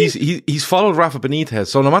 Because he's followed Rafa Benitez,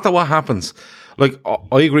 so no matter what happens, like,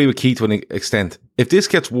 I agree with Keith to an extent. If this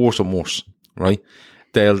gets worse and worse, right,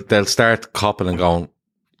 they'll start copping and going,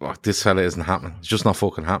 oh, this fella isn't happening. It's just not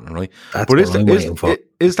fucking happening, right? That's but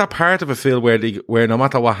is that part of it, Phil, where no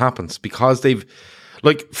matter what happens, because they've,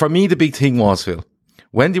 like, for me, the big thing was, Phil,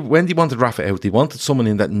 when they wanted Rafa out, they wanted someone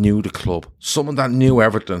in that knew the club, someone that knew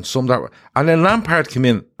Everton, and then Lampard came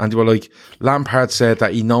in, and they were like, Lampard said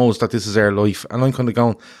that he knows that this is their life, and I'm kind of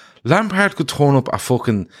going, Lampard could turn up at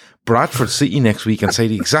fucking Bradford City next week and say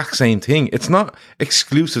the exact same thing. It's not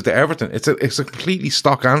exclusive to Everton. It's a completely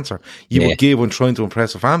stock answer you would give when trying to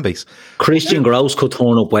impress a fan base. Christian Gross could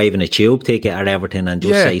turn up waving a tube ticket at Everton and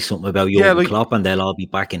just say something about Jurgen Klopp, and they'll all be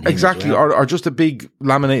backing him. Exactly, or just a big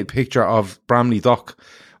laminated picture of Bramley Dock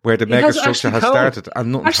where the mega structure has started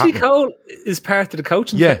and nothing's Ashley happening. Cole is part of the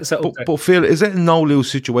coaching. But Phil, is it a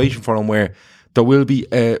no-lose situation for him where there will be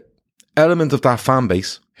a element of that fan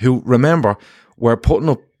base who, remember, were putting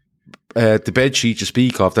up the bed sheet you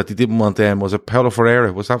speak of that they didn't want them? Was it Paulo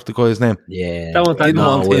Ferreira? Was that the guy's name? Yeah. Didn't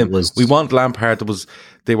want him. We want Lampard.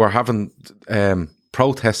 They were having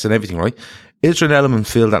protests and everything, right? Is there an element,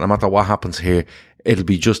 Phil, that no matter what happens here, it'll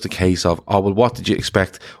be just a case of, oh, well, what did you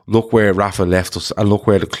expect? Look where Rafa left us, and look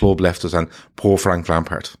where the club left us, and poor Frank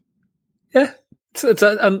Lampard. Yeah.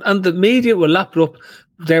 And the media will lap it up.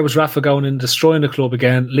 There was Rafa going in, destroying the club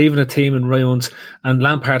again, leaving a team in ruins, and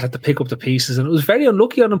Lampard had to pick up the pieces, and it was very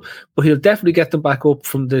unlucky on him, but he'll definitely get them back up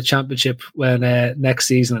from the Championship when next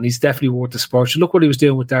season, and he's definitely worth the support. Look what he was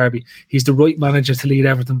doing with Derby. He's the right manager to lead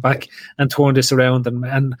Everton back and turn this around,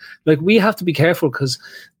 and like, we have to be careful, because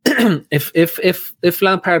if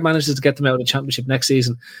Lampard manages to get them out of the Championship next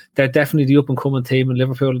season, they're definitely the up and coming team in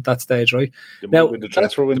Liverpool at that stage, right? Now,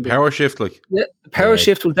 the power shift, like, the power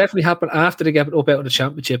shift will definitely happen after they get up out of the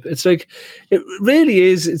Championship. It's like, it really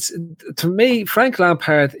is. It's, to me, Frank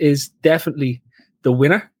Lampard is definitely the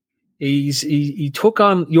winner. He took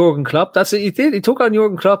on Jurgen Klopp. That's what he did. He took on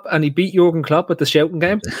Jurgen Klopp and he beat Jurgen Klopp at the shouting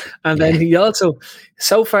game. And then he also,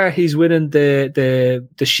 so far, he's winning the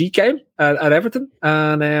sheet game at Everton.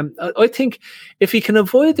 And I think if he can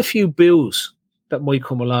avoid a few boos that might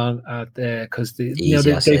come along because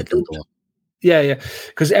because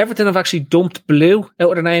Everton have actually dumped Blue out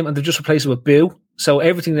of the name and they've just replaced it with Boo. So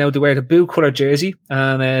everything now, they wear the blue colour jersey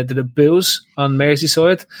and the Bulls on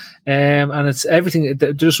Merseyside. And it's everything,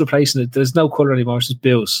 they're just replacing it. There's no colour anymore, it's just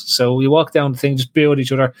Bulls. So you walk down the thing, just boo at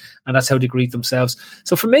each other, and that's how they greet themselves.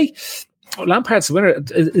 So for me, Lampard's the winner,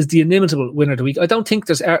 is the inimitable winner of the week. I don't think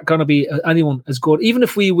there's going to be anyone as good. Even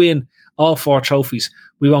if we win all 4 trophies,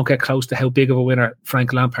 we won't get close to how big of a winner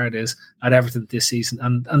Frank Lampard is at Everton this season.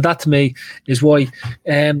 And that to me is why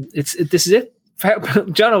this is it.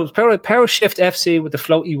 John, Power Shift FC with the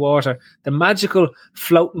floaty water, the magical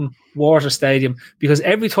floating water stadium, because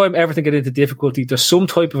every time Everton get into difficulty, there's some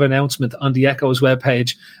type of announcement on the Echo's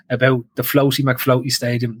webpage about the Floaty McFloaty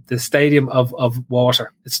Stadium, the stadium of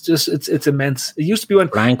water. It's just, it's immense. It used to be when...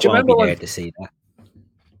 Frank won't be there to see that. Do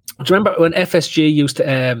you remember when FSG used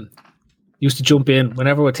to jump in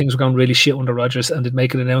whenever things were going really shit under Rodgers, and they'd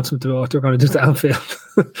make an announcement about what they're going to do to Anfield?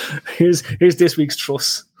 here's this week's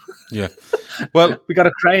truss. Yeah. Well, we got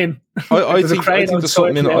a crane. I think there's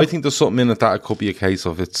something in it that it could be a case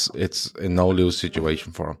of it's a no lose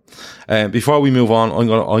situation for him. Before we move on, I'm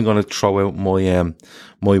gonna throw out my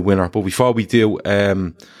winner. But before we do,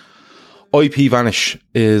 IPVanish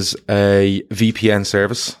is a VPN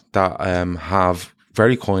service that have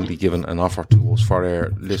very kindly given an offer to us for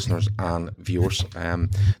our listeners and viewers.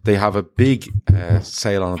 They have a big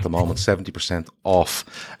sale on at the moment, 70% off.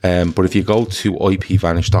 But if you go to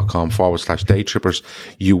ipvanish.com/daytrippers,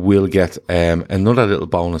 you will get another little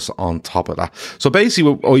bonus on top of that. So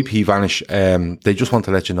basically with IPVanish, they just want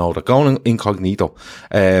to let you know that going incognito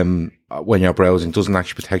when you're browsing doesn't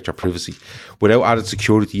actually protect your privacy. Without added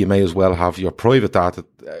security, you may as well have your private data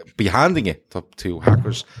be handing it to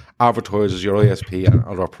hackers, advertisers, your ISP and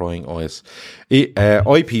other prying eyes.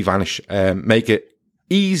 IPVanish make it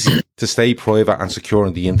easy to stay private and secure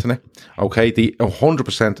on the internet. Okay, they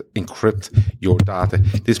 100% encrypt your data.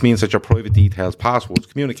 This means that your private details, passwords,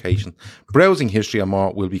 communication, browsing history and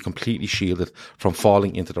more will be completely shielded from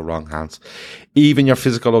falling into the wrong hands. Even your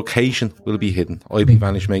physical location will be hidden.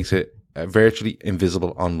 IPVanish makes it virtually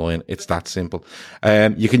invisible online. It's that simple.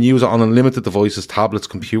 You can use it on unlimited devices, tablets,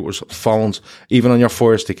 computers, phones, even on your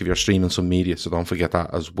Fire Stick if you're streaming some media. So don't forget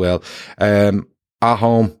that as well. At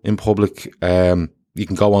home, in public, you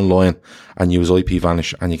can go online and use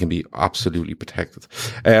IPVanish and you can be absolutely protected.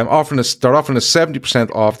 They're offering a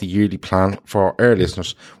 70% off the yearly plan for our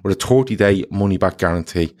listeners with a 30-day money-back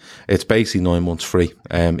guarantee. It's basically 9 months free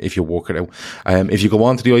if you work it out. If you go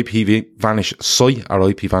on to the IPVanish site at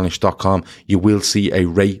ipvanish.com, you will see a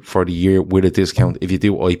rate for the year with a discount. If you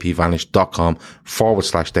do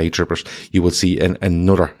ipvanish.com/daytrippers, you will see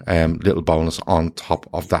another little bonus on top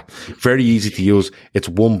of that. Very easy to use. It's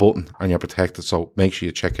one button and you're protected, so make sure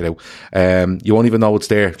you check it out. You won't even know it's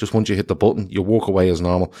there. Just once you hit the button, you walk away as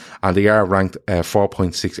normal. And they are ranked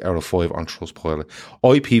 4.6 out of 5 on Trustpilot.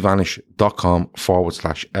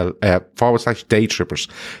 ipvanish.com/daytrippers.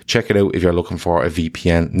 Check it out if you're looking for a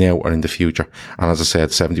VPN now or in the future. And as I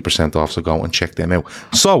said, 70% off, so go and check them out.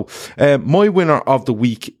 So, my winner of the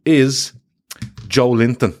week is Joe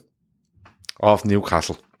Linton of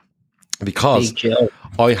Newcastle. Because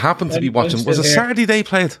I happened to be watching. Was it Saturday they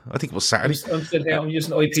played? I think it was Saturday. I'm still here. I'm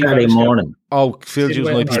using IP. Saturday morning. Oh, Phil's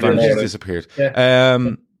using IPVanish. He's disappeared. Yeah.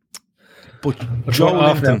 But Joe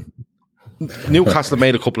Linton, Newcastle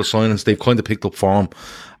made a couple of signings. They've kind of picked up form.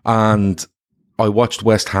 And I watched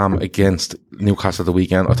West Ham against Newcastle the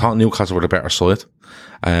weekend. I thought Newcastle were the better side.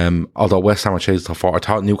 Although West Ham were chasing top 4, I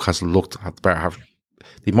thought Newcastle looked at the better half.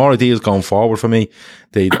 The more ideas going forward for me.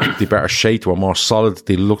 They better shape, they were more solid.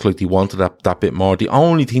 They looked like they wanted that bit more. The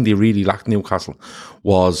only thing they really lacked Newcastle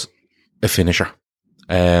was a finisher.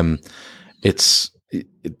 If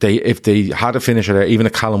they had a finisher there, even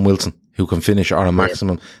a Callum Wilson who can finish or a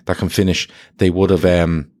Maximum that can finish, they would have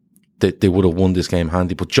they would have won this game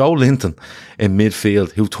handy. But Joe Linton in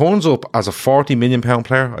midfield, who turns up as a £40 million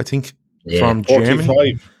player, I think, from 45.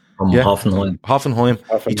 Germany. Hoffenheim.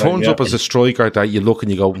 He turns up as a striker that you look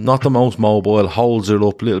and you go, not the most mobile, holds it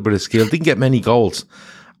up, a little bit of skill, didn't get many goals.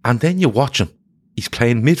 And then you watch him. He's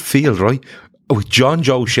playing midfield, right? With John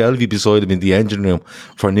Joe Shelby beside him in the engine room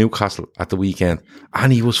for Newcastle at the weekend.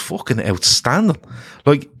 And he was fucking outstanding.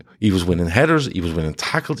 Like, he was winning headers, he was winning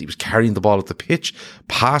tackles, he was carrying the ball at the pitch,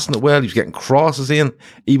 passing it well, he was getting crosses in.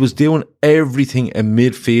 He was doing everything a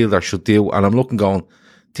midfielder should do. And I'm looking going,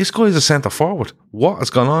 this guy is a centre forward. What has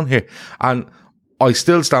gone on here? And I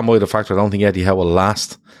still stand by the fact that I don't think Eddie Howe will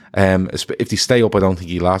last. If they stay up, I don't think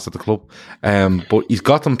he lasts at the club. But he's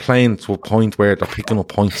got them playing to a point where they're picking up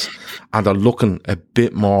points and they're looking a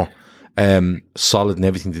bit more solid in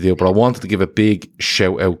everything to do. But I wanted to give a big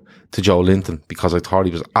shout out to Joe Linton because I thought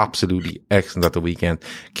he was absolutely excellent at the weekend.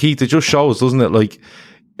 Keith, it just shows, doesn't it? Like,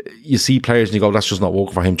 you see players and you go, that's just not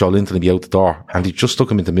working for him. Joe Linton will be out the door. And he just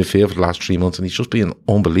stuck him into midfield for the last 3 months and he's just been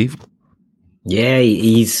unbelievable. Yeah,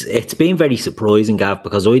 it's been very surprising, Gav,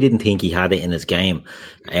 because I didn't think he had it in his game.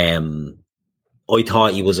 I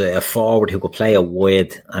thought he was a forward who could play a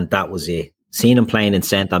wide, and that was it. Seeing him playing in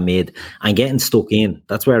centre mid and getting stuck in,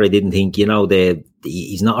 that's where I didn't think,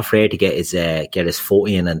 he's not afraid to get his foot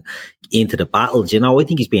in and into the battles. I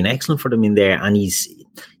think he's been excellent for them in there, and he's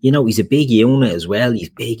a big unit as well. He's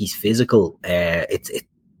big, he's physical.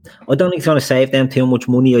 I don't think it's going to save them too much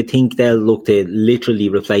money. I think they'll look to literally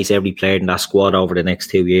replace every player in that squad over the next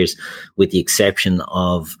 2 years, with the exception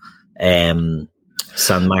of San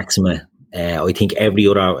Maxima. I think every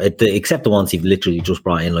other, except the ones he've literally just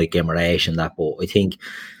brought in, like Guimaraes and that, but I think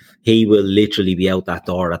he will literally be out that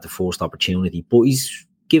door at the first opportunity. But he's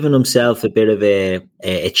given himself a bit of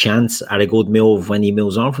a chance at a good move when he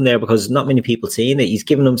moves on from there, because not many people seeing it. He's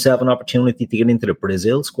given himself an opportunity to get into the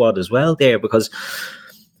Brazil squad as well there, because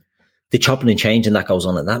the chopping and changing that goes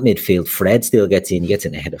on in that midfield. Fred still gets in. He gets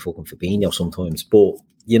in ahead of fucking Fabinho sometimes. But,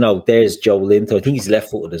 there's Joe Linton. I think he's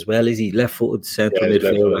left-footed as well. Is he left-footed centre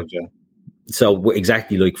midfielder? Yeah. So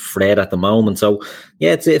exactly like Fred at the moment. So,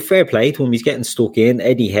 yeah, it's a fair play to him. He's getting stuck in.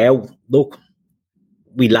 Eddie Howe, look,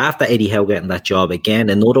 we laughed at Eddie Howe getting that job again.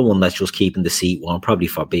 Another one that's just keeping the seat warm, probably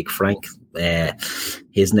for Big Frank,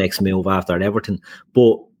 his next move after Everton.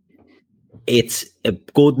 But it's a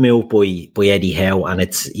good move by Eddie Howe, and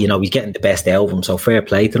it's, he's getting the best out of him. So fair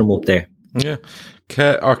play to him up there. Yeah.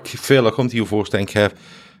 Phil, I'll come to you first then, Kev.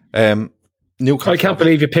 Newcastle. I can't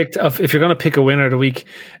believe you picked, if you're going to pick a winner of the week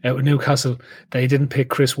with Newcastle, they didn't pick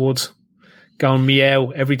Chris Woods going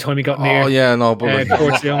meow every time he got near. Oh, yeah, no, but I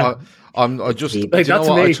just, like,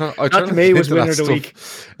 that to me was winner of the week.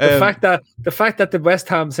 The fact that the West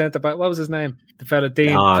Ham centre back, what was his name? The fella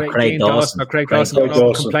Craig Dawson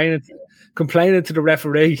complaining to the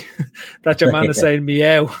referee that your man is saying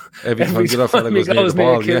meow every time he goes near the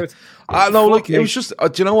ball. Yeah. No, look, it was just,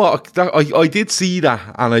 do you know what? I did see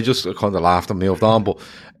that, and I just kind of laughed and moved on. But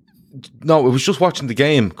no, it was just watching the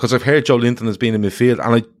game, because I've heard Joe Linton has been in midfield,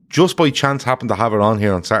 and I just by chance happened to have it on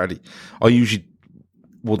here on Saturday. I usually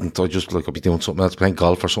wouldn't. I just I'd be doing something else, playing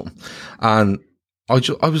golf or something, and I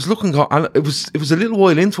was looking, and it was a little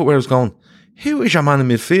while into it where I was going, who is your man in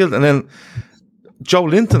midfield? And then Joe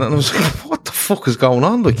Linton, and I was like, what the fuck is going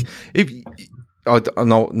on? Like,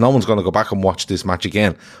 no one's going to go back and watch this match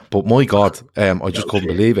again, but my God, I just couldn't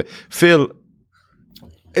believe it. Phil,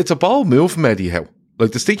 it's a bold move from Eddie Howe.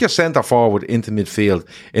 Like, to stick your centre forward into midfield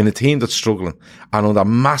in a team that's struggling and under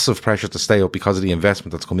massive pressure to stay up because of the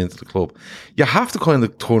investment that's come into the club, you have to kind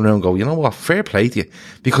of turn around and go, you know what, fair play to you,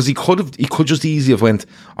 because he could just easily have went,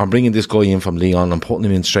 I'm bringing this guy in from Lyon and putting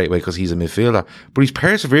him in straight away because he's a midfielder. But he's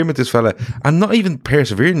persevering with this fella, and not even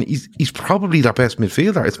persevering, he's probably their best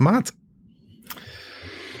midfielder. It's mad.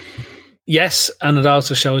 Yes, and it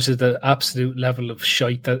also shows you the absolute level of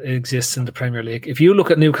shite that exists in the Premier League. If you look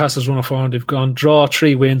at Newcastle's run of form, they've gone draw,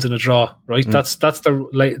 3 wins and a draw. Right, that's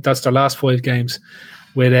their last 5 games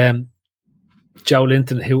with Joe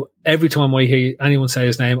Linton, who every time I hear anyone say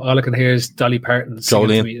his name, all I can hear is Dolly Parton. Joe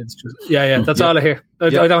Lynn. That's all I hear. I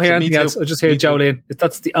don't hear anything else. I just hear Joe Lynn.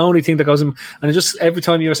 That's the only thing that goes in, and it just every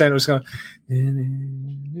time you were saying it, was going.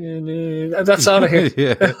 That's all I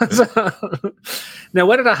hear. Now,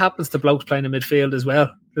 whether that happens to blokes playing in midfield as well,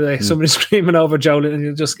 like somebody screaming over Joe,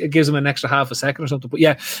 and it gives them an extra half a second or something. But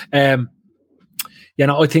I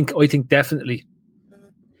think definitely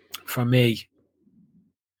for me,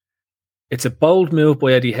 it's a bold move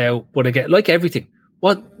by Eddie Howe. But again, like everything,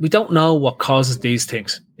 we don't know what causes these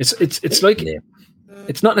things. It's like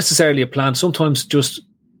it's not necessarily a plan. Sometimes just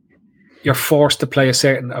you're forced to play a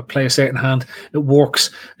certain hand. It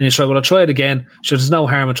works, and you try. Well, I'll try it again. So there's no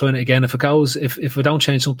harm in trying it again. If it goes, if we don't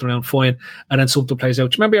change something around, fine. And then something plays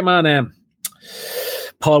out. Do you remember your man,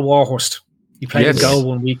 Paul Warhurst? He played in goal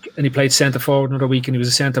one week, and he played centre forward another week, and he was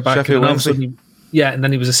a centre back. And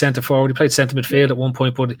then he was a centre forward. He played centre midfield at one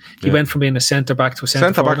point, but he went from being a centre back to a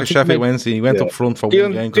centre back at Sheffield Wednesday. He went up front for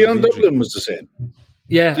one game. Dion Dublin was the same.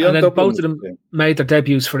 Yeah, and then both of them made their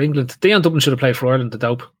debuts for England. Dion Dublin should have played for Ireland, the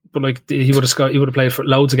dope. But like he would have played for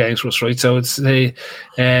loads of games for us, right? So it's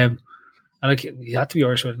and like you had to be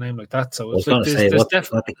Irish with a name like that. So it's like there's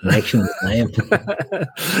definitely the connection with the name.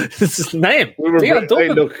 It's his name.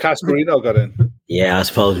 Look, Cascarino got in. Yeah, I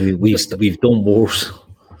suppose we've done worse.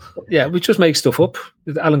 Yeah, we just make stuff up.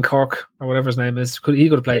 Alan Cork or whatever his name is, he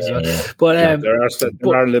could have played as well. Yeah. But there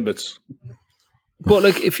are limits. But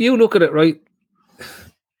like, if you look at it, right,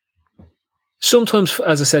 sometimes,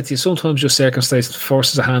 as I said to you, sometimes your circumstance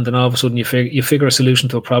forces a hand, and all of a sudden you figure a solution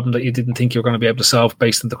to a problem that you didn't think you were going to be able to solve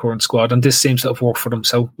based on the current squad, and this seems to have worked for them,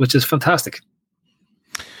 so which is fantastic.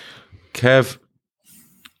 Kev,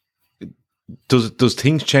 does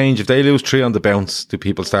things change if they lose 3 on the bounce? Do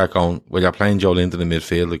people start going, well, you're playing Joe Linton in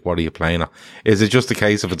midfield, like what are you playing at? Is it just a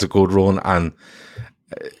case of it's a good run and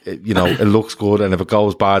you know it looks good, and if it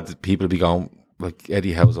goes bad people will be going like,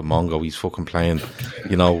 Eddie Howe's a Mongo, he's fucking playing,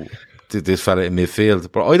 you know, this fella in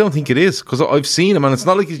midfield? But I don't think it is, because I've seen him and it's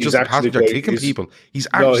not like he's just a passenger kicking people. He's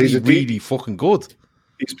actually really fucking good.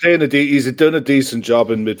 He's playing he's done a decent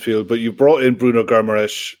job in midfield, but you brought in Bruno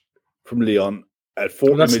Guimaraes from Lyon at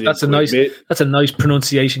 40 million. That's a nice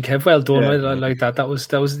pronunciation, Kev. Well done. Yeah. I like that. That was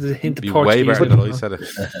the hint of Portuguese. Way better than I said it.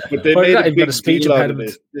 But they made a big deal out of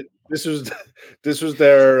it. This was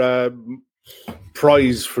their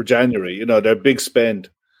prize for January. You know, their big spend,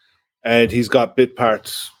 and he's got bit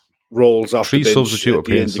parts rolls off 3 the bench substitute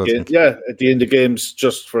appearances. At the end of games,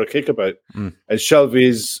 just for a kickabout. And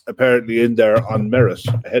Shelby's apparently in there on merit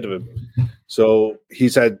ahead of him. So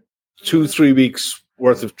he's had 2-3 weeks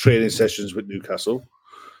worth of training sessions with Newcastle.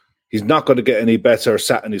 He's not going to get any better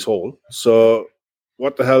sat in his hole. So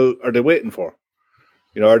what the hell are they waiting for?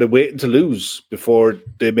 You know, are they waiting to lose before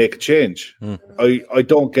they make a change? I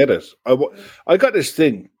don't get it. I got this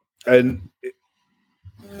thing, and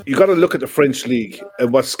you got to look at the French league,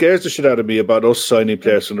 and what scares the shit out of me about us signing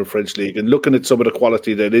players from the French league and looking at some of the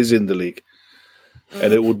quality that is in the league,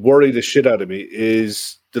 and it would worry the shit out of me,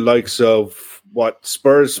 is the likes of what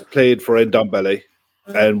Spurs played for Ndombele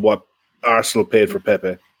and what Arsenal paid for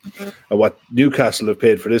Pepe and what Newcastle have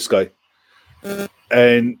paid for this guy.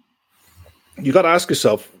 And you got to ask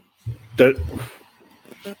yourself,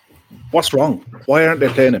 what's wrong? Why aren't they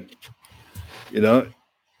playing him? You know,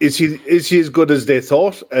 is he as good as they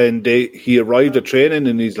thought? And he arrived at training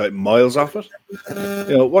and he's like miles off it.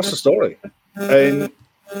 You know, what's the story? And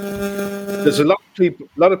there's a lot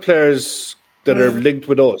of players that are linked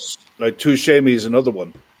with us, like Tuchemi is another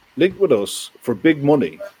one, linked with us for big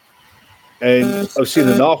money. And I've seen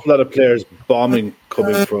an awful lot of players bombing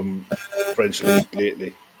coming from French league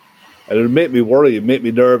lately. And it made me worry, it made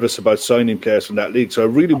me nervous about signing players from that league. So I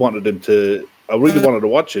really wanted to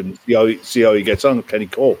watch him, see how he gets on. Can he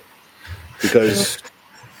cope? Because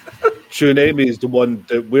Tuchemi is the one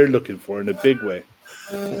that we're looking for in a big way.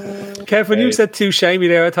 Kev, when you said Tuchemi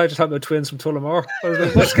there, I thought you were talking about twins from Tullamore.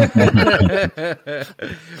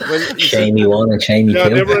 Shamey 1 and Shamey 2. Yeah,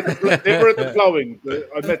 they were at the ploughing.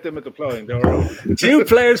 I met them at the ploughing. They were 2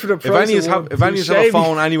 players for the price If any have a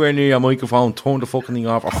phone anywhere near your microphone, turn the fucking thing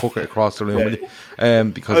off or fuck it across the room, will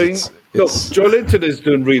you? Because Joe Linton is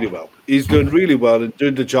doing really well. He's doing really well and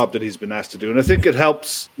doing the job that he's been asked to do. And I think it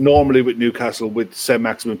helps normally with Newcastle with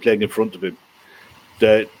Saint-Maximin playing in front of him.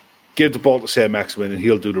 That give the ball to Saint-Maximin and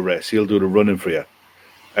he'll do the rest. He'll do the running for you.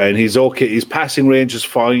 And he's okay. His passing range is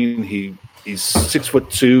fine. He's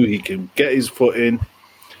 6'2". He can get his foot in.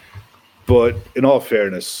 But in all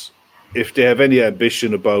fairness, if they have any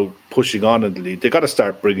ambition about pushing on in the league, they got to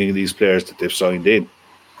start bringing these players that they've signed in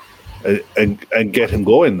and get him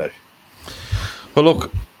going now. Well,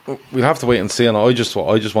 look, we'll have to wait and see. And I just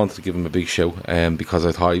wanted to give him a big show because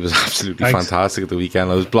I thought he was absolutely fantastic at the weekend.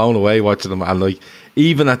 I was blown away watching him, and like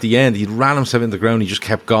even at the end, he ran himself in the ground. He just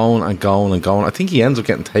kept going and going and going. I think he ends up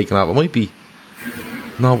getting taken off. It might be.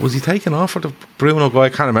 No, was he taken off for the Bruno guy? I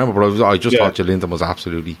can't remember, but I just thought Joe Linton was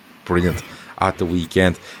absolutely brilliant at the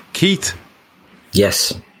weekend. Keith,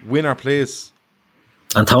 yes, winner, please.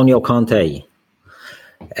 Antonio Conte.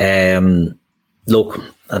 Look,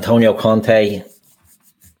 Antonio Conte.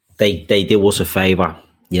 They do us a favour.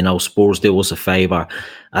 You know, Spurs do us a favour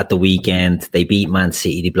at the weekend. They beat Man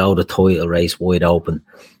City. They blow the title race wide open.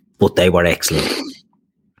 But they were excellent.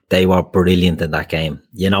 They were brilliant in that game.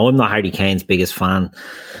 You know, I'm not Harry Kane's biggest fan.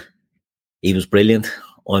 He was brilliant.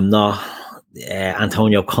 I'm not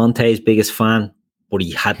Antonio Conte's biggest fan, but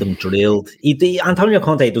he had them drilled. Antonio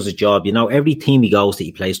Conte does a job. You know, every team he goes to,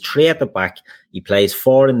 he plays 3 at the back, he plays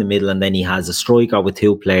 4 in the middle, and then he has a striker with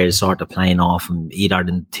 2 players sort of playing off him, either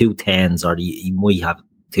in 2 10s or he might have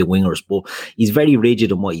 2 wingers. But he's very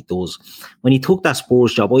rigid in what he does. When he took that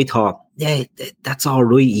Spurs job, I thought, yeah, that's all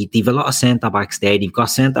right. They've a lot of centre-backs there. They've got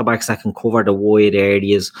centre-backs that can cover the wide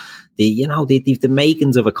areas. They've the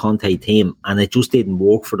makings of a Conte team, and it just didn't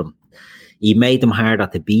work for them. He made them harder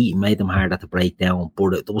to beat. He made them harder to break down.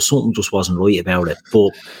 But there was something just wasn't right about it.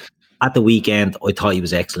 But at the weekend, I thought he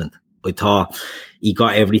was excellent. I thought he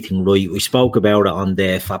got everything right. We spoke about it on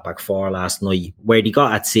the Fatback 4 last night. Where they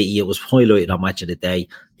got at City, it was highlighted on Match of the Day.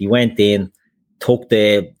 They went in, took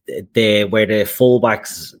where the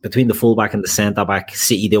fullbacks, between the fullback and the centre back,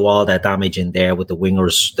 City do all their damage in there with the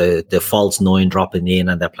wingers, the false nine dropping in,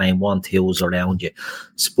 and they're playing 1-2s around you.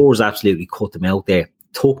 Spurs absolutely cut them out there,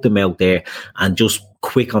 took them out there, and just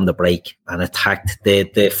quick on the break and attacked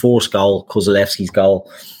the first goal, Kozalewski's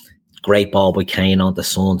goal. Great ball by Kane on the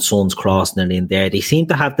Son's crossing it in there. They seem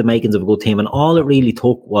to have the makings of a good team, and all it really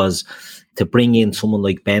took was to bring in someone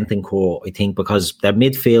like Bentancur, I think, because their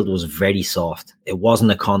midfield was very soft. It wasn't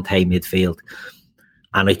a Conte midfield.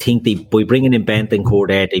 And I think by bringing in Bentancur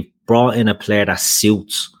there, they brought in a player that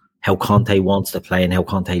suits how Conte wants to play and how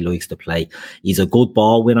Conte likes to play. He's a good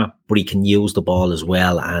ball winner, but he can use the ball as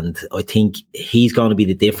well. And I think he's going to be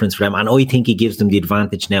the difference for them. And I think he gives them the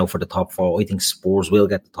advantage now for the top four. I think Spurs will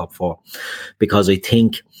get the top four because I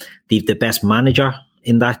think they've the best manager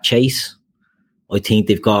in that chase. I think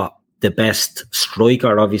they've got the best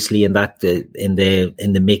striker, obviously, in that in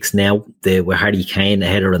the mix now. With Harry Kane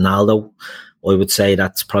ahead of Ronaldo. I would say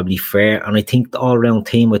that's probably fair. And I think the all-round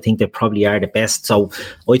team, I think they probably are the best. So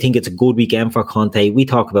I think it's a good weekend for Conte. We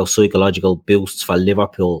talk about psychological boosts for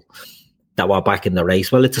Liverpool that were back in the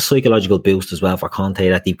race. Well, it's a psychological boost as well for Conte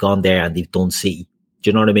that they've gone there and they've done City. Do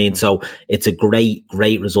you know what I mean? So it's a great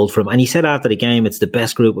result for him. And he said after the game, it's the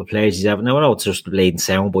best group of players he's ever. Now, I know it's just a blatant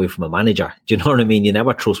soundboy from a manager. Do you know what I mean? You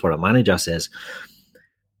never trust what a manager says.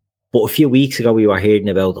 But a few weeks ago, we were hearing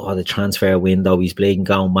about the transfer window. He's bleeding,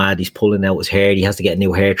 going mad. He's pulling out his hair. He has to get a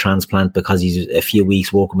new hair transplant because he's a few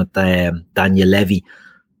weeks working with Daniel Levy.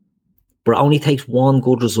 But it only takes one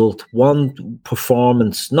good result, one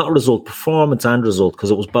performance and result, because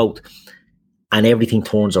it was both. And everything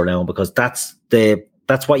turns around because that's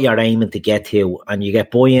what you're aiming to get to. And you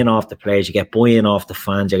get buy-in off the players, you get buy-in off the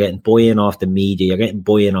fans, you're getting buy-in off the media, you're getting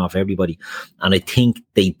buy-in off everybody. And I think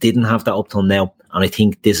they didn't have that up till now. And I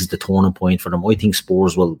think this is the turning point for them. I think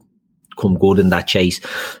Spurs will come good in that chase.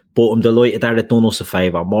 But I'm delighted that it done us a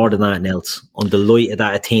favour more than anything else. I'm delighted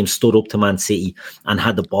that a team stood up to Man City and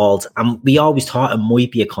had the balls. And we always thought it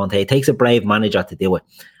might be a Conte. It takes a brave manager to do it.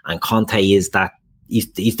 And Conte is that.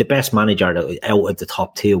 He's the best manager out of the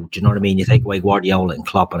top two. Do you know what I mean? You take away Guardiola and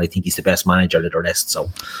Klopp, and I think he's the best manager of the rest. So,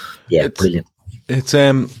 yeah, brilliant.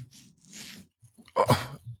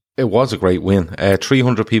 It was a great win.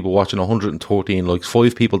 300 people watching, 113 likes.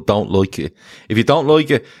 5 people don't like it. If you don't like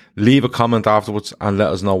it, leave a comment afterwards and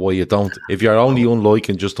let us know why you don't. If you're only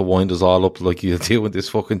unliking just to wind us all up like you do in this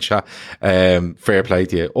fucking chat, fair play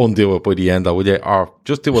to you. Undo it by the end, though, will you? Or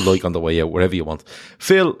just do a like on the way out, wherever you want.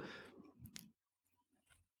 Phil,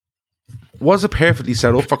 was it perfectly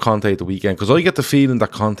set up for Conte at the weekend? Because I get the feeling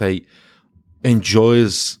that Conte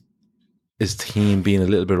enjoys his team being a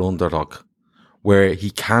little bit underdog, where he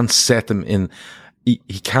can set them in, he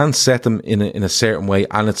can set them in a certain way,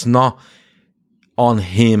 and it's not on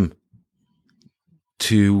him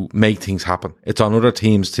to make things happen. It's on other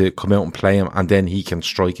teams to come out and play him, and then he can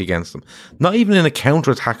strike against them. Not even in a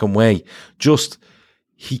counter-attacking way. Just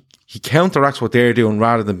he counteracts what they're doing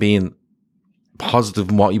rather than being positive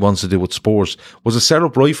in what he wants to do with Spurs. Was it set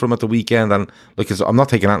up right for him at the weekend? And I'm not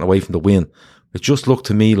taking that away from the win. It just looked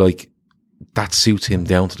to me like that suits him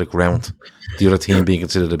down to the ground. The other team being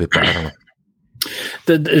considered a bit better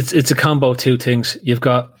than him. It's a combo of two things. You've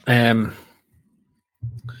got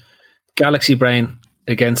Galaxy Brain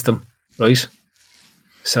against them, right?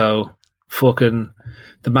 So fucking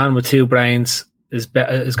the man with two brains is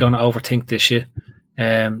going to overthink this shit.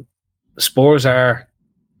 Spurs are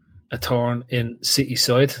a thorn in City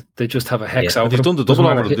side. They just have a hex over them. They've done the double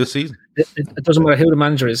over them this season. It doesn't matter who the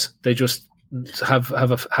manager is. They just have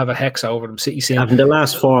a hex over them. City seem. And the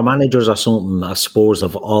last 4 managers or something, Spurs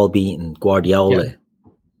have all beaten Guardiola.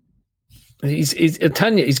 Yeah. He's I'm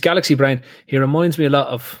telling you, he's Galaxy Brain. He reminds me a lot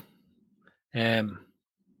of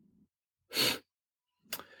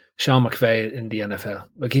Sean McVay in the NFL.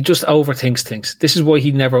 Like, he just overthinks things. This is why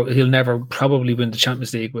he'll never probably win the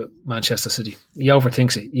Champions League with Manchester City. He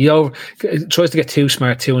overthinks it. He tries to get too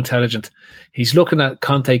smart, too intelligent. He's looking at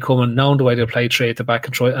Conte coming, knowing the way they'll play 3 at the back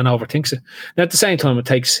and overthinks it. Now, at the same time, it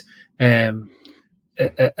takes a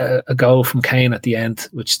goal from Kane at the end,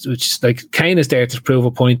 which like Kane is there to prove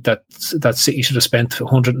a point that City should have spent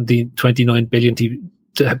 129 billion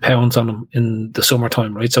pounds on him in the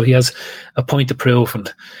summertime, right? So he has a point to prove,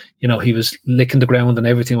 and he was licking the ground and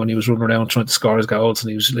everything when he was running around trying to score his goals, and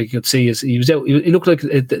he was like, you could see he looked like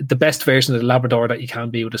the best version of the Labrador that he can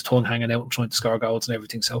be, with his tongue hanging out and trying to score goals and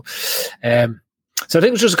everything. So I think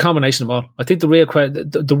it was just a combination of all. I think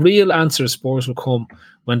the real answer is Spurs will come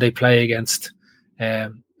when they play against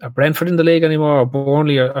are Brentford in the league anymore, or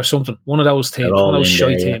Burnley or something, one of those teams, one of those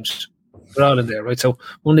shy teams. They're all in there, right? So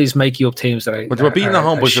one of these make-you-up teams that But they were beaten at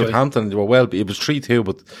home by Southampton. They were it was 3-2,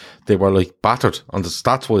 but they were like battered on the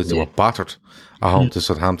stats wise. They were battered at home to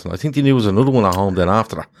Southampton. I think they knew there was another one at home then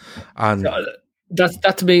after that. And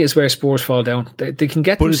that to me is where Spurs fall down. They can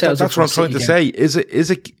get themselves. That's what I'm trying to say. Is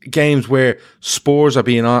it games where Spurs are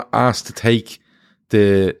being asked to take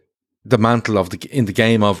the mantle of in the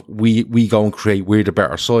game of we go and create, we're the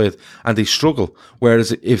better side, and they struggle.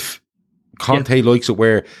 Whereas if Conte likes it,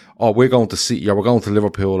 where we're going to City or we're going to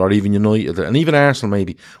Liverpool or even United and even Arsenal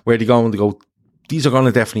maybe, where they go and they go, these are going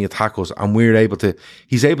to definitely attack us, and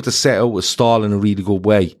he's able to set out a stall in a really good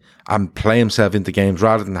way and play himself into games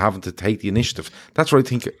rather than having to take the initiative. That's what I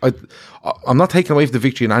think. I'm not taking away from the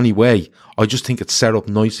victory in any way. I just think it's set up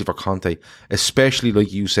nicely for Conte, especially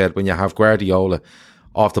like you said, when you have Guardiola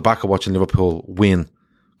off the back of watching Liverpool win,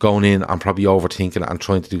 going in and probably overthinking it and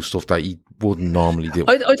trying to do stuff that he wouldn't normally do.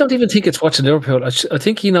 I don't even think it's watching Liverpool. I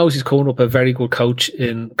think he knows he's coming up a very good coach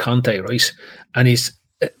in Conte, right? And he's,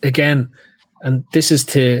 again, and this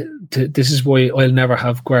is why I'll never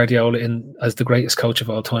have Guardiola in as the greatest coach of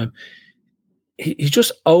all time. He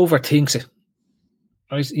just overthinks it.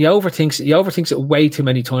 Right? He overthinks it way too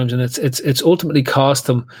many times, and it's ultimately cost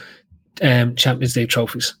him Champions League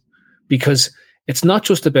trophies, because it's not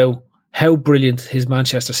just about how brilliant his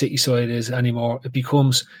Manchester City side is anymore. It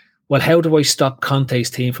becomes, well, how do I stop Conte's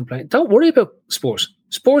team from playing? Don't worry about Spurs.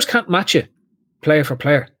 Spurs can't match you player for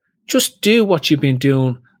player. Just do what you've been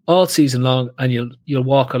doing all season long, and you'll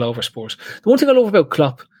walk all over Spurs. The one thing I love about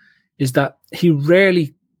Klopp is that he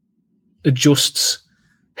rarely adjusts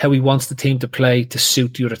how he wants the team to play to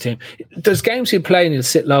suit the other team. There's games he'll play and he'll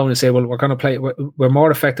sit low and say, well, we're going to play, we're more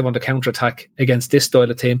effective on the counter-attack against this style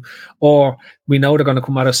of team, or we know they're going to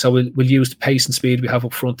come at us, so we'll use the pace and speed we have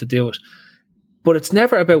up front to do it. But it's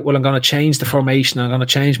never about, well, I'm going to change the formation, I'm going to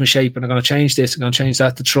change my shape, and I'm going to change this, I'm going to change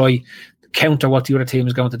that to try counter what the other team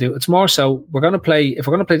is going to do. It's more so, if we're going to play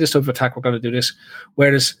this type of attack, we're going to do this.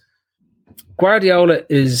 Whereas Guardiola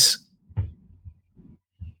is,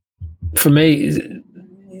 for me,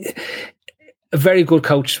 a very good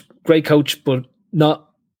coach, great coach, but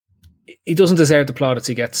he doesn't deserve the plaudits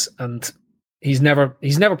he gets, and he's never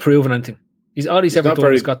proven anything. He's not very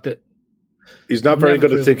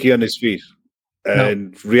good at thinking on his feet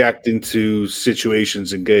and reacting to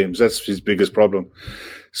situations in games. That's his biggest problem.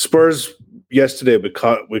 Spurs yesterday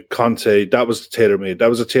with Conte, that was tailor-made. That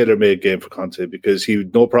was a tailor-made game for Conte, because he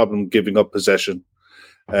had no problem giving up possession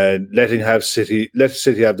and let City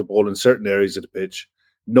have the ball in certain areas of the pitch,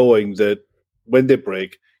 knowing that when they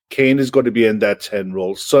break, Kane is going to be in that 10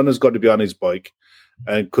 role, Son is going to be on his bike,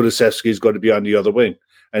 and Kulusevski is going to be on the other wing.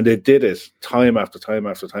 And they did it time after time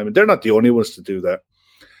after time. And they're not the only ones to do that.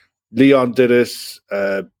 Lyon did it,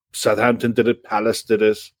 Southampton did it, Palace did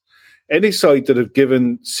it. Any side that have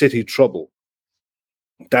given City trouble,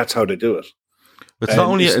 that's how they do it. It's not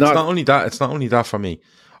only that for me.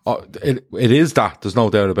 It is that, there's no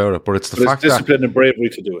doubt about it, but it's the fact that discipline and bravery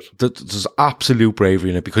to do it. There's absolute bravery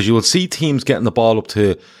in it, because you will see teams getting the ball up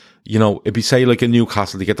to, it'd be say like a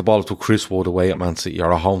Newcastle, they get the ball up to Chris Wood away at Man City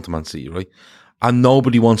or at home to Man City, right? And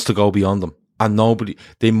nobody wants to go beyond them, and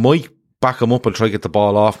they might back them up and try to get the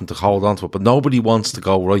ball off and to hold on to it, but nobody wants to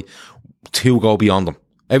go beyond them.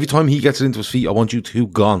 Every time he gets it into his feet, I want you two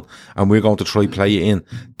gone, and we're going to try play it in.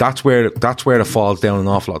 That's where it falls down an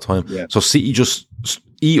awful lot of time. Yeah. So City just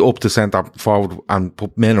eat up the centre forward and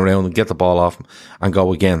put men around and get the ball off and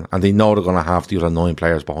go again. And they know they're going to have the other 9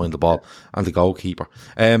 players behind the ball and the goalkeeper.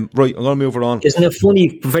 Right, I'm going to move it on. Isn't it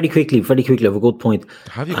funny, very quickly, I have a good point.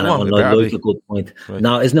 Have you? I like a good point. Right.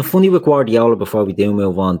 Now, isn't it funny with Guardiola, before we do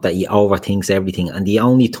move on, that he overthinks everything? And the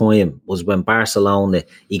only time was when Barcelona,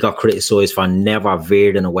 he got criticised for never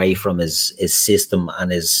veering away from his system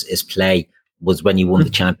and his play, was when he won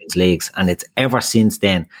the Champions Leagues. And it's ever since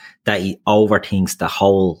then that he overthinks the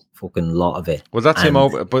whole fucking lot of it. Well, that's him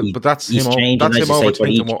over, but that's him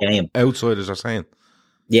overthinking what outsiders are saying.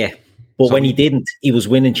 Yeah. But when he didn't, he was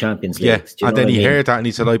winning Champions Leagues. Yeah, and then he heard that and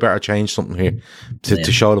he said, I better change something here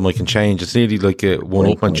to show them I can change. It's nearly like a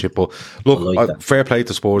one-upmanship. But look, fair play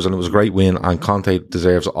to Spurs, and it was a great win, and Conte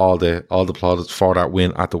deserves all the plaudits for that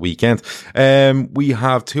win at the weekend. We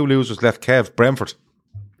have 2 losers left. Kev, Brentford.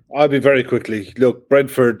 I'll be very quickly. Look,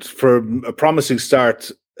 Brentford, from a promising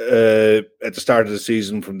start at the start of the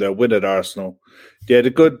season from their win at Arsenal, they had a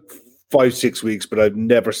good 5-6 weeks, but I've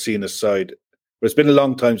never seen a side. It's been a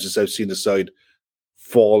long time since I've seen a side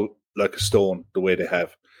fall like a stone the way they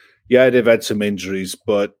have. Yeah, they've had some injuries,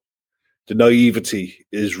 but the naivety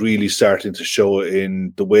is really starting to show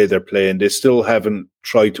in the way they're playing. They still haven't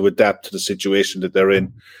tried to adapt to the situation that they're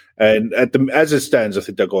in. And as it stands, I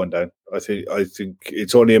think they're going down. I think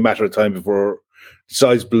it's only a matter of time before the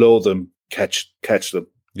sides below them catch them.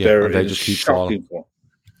 Yeah, they just keep falling.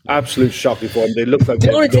 Absolute shocking form. They look like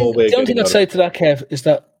the only thing I'd say to that, Kev, is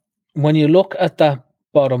that when you look at that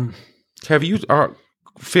bottom, Kev,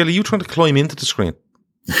 Phil, are you trying to climb into the screen?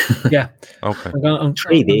 Yeah. Okay. I'm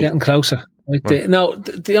getting closer. Right.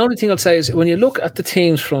 The only thing I'll say is when you look at the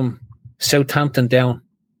teams from Southampton down,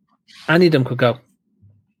 any of them could go.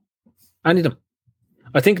 Any of them.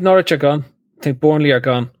 I think Norwich are gone. I think Burnley are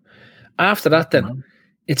gone. After that, then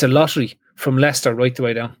it's a lottery from Leicester right the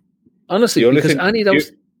way down. Honestly, because any of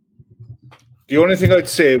those. The only thing I'd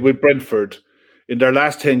say with Brentford, in their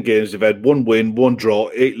last 10 games, they've had 1 win, 1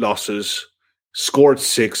 draw, 8 losses, scored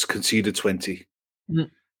 6, conceded 20.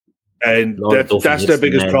 And that's their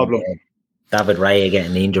biggest problem. David Raya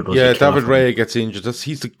getting injured. Yeah, David Raya gets injured.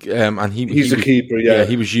 He's the keeper. Yeah,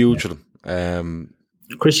 he was huge for them.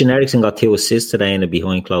 Christian Eriksen got 2 assists today in a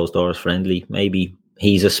behind closed doors friendly. Maybe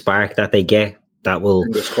he's a spark that they get that will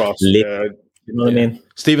lift. You know what I mean?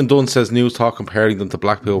 Stephen Dunn says news talk comparing them to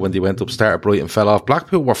Blackpool when they went up, started bright and fell off.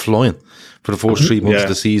 Blackpool were flying for the first 3 months of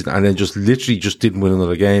the season and then just literally didn't win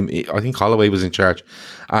another game. I think Holloway was in charge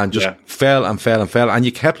and just fell. And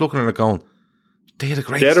you kept looking at it going, they had a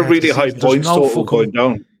great start. They had a really high point total going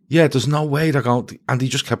down. Yeah, there's no way they're going to, and they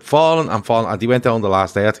just kept falling and they went down the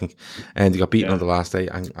last day, I think, and they got beaten on the last day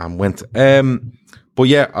and went. But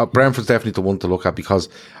yeah, Brentford's definitely the one to look at because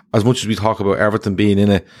as much as we talk about Everton being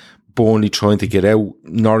in it, Burnley trying to get out,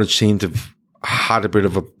 Norwich seemed to have had a bit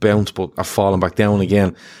of a bounce but are falling back down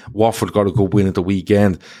again. Watford got a good win at the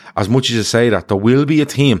weekend. As much as you say that, there will be a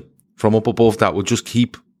team from up above that will just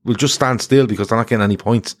stand still because they're not getting any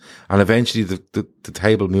points, and eventually the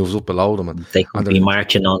table moves up below them. And they could be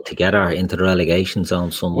marching on together into the relegation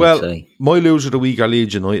zone, some would say. My loser of the week are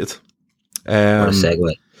Leeds United. What a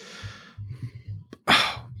segue.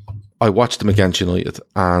 I watched them against United,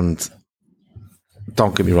 and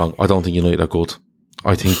don't get me wrong, I don't think United are good.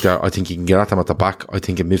 I think you can get at them at the back. I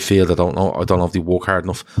think in midfield, I don't know if they work hard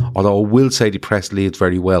enough. Although I will say they pressed Leeds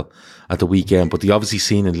very well at the weekend, but they obviously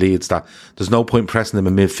seen in Leeds that there's no point pressing them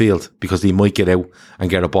in midfield because they might get out and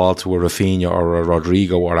get a ball to a Rafinha or a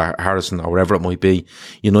Rodrigo or a Harrison or wherever it might be.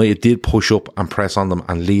 United did push up and press on them,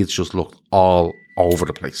 and Leeds just looked all over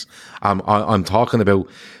the place. I'm talking about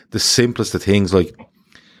the simplest of things, like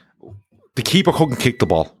the keeper couldn't kick the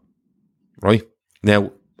ball, right?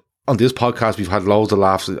 Now, on this podcast, we've had loads of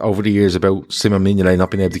laughs over the years about Simon Mignolet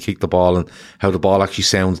not being able to kick the ball and how the ball actually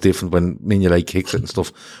sounds different when Mignolet kicks it and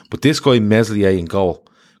stuff. But this guy, Meslier in goal,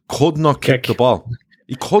 could not kick the ball.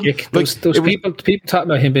 He couldn't. Those people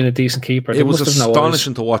talking about him being a decent keeper. It was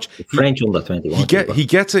astonishing to watch. French under 21. He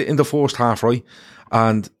gets it in the first half, right?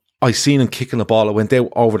 And I seen him kicking the ball. It went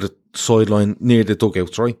out over the sideline near the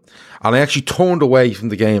dugouts, right? And I actually turned away from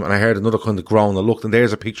the game and I heard another kind of groan. I looked and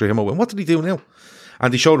there's a picture of him. I went, what did he do now?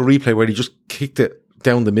 And they showed a replay where he just kicked it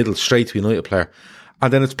down the middle straight to a United player.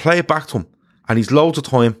 And then it's played back to him. And he's loads of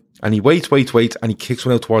time. And he waits, and he kicks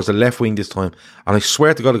one out towards the left wing this time. And I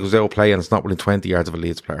swear to God, it goes out of play and it's not within 20 yards of a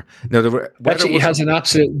Leeds player. Now, he has an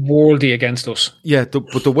absolute worldie against us. Yeah,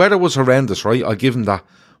 but the weather was horrendous, right? I'll give him that.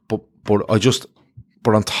 But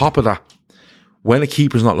on top of that, when a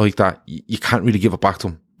keeper's not like that, you can't really give it back to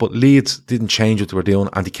him. But Leeds didn't change what they were doing,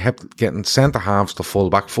 and they kept getting centre halves to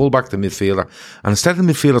fullback to midfielder. And instead of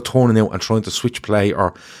the midfielder turning out and trying to switch play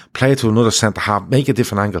or play it to another centre half, make a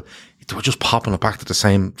different angle, they were just popping it back to the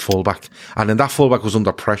same fullback. And then that fullback was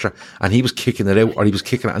under pressure, and he was kicking it out, or he was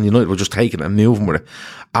kicking it, and United were just taking it and moving with it.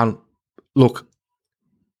 And look,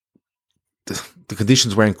 the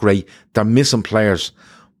conditions weren't great. They're missing players,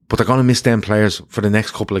 but they're going to miss them players for the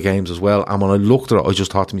next couple of games as well. And when I looked at it, I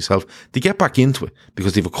just thought to myself, they get back into it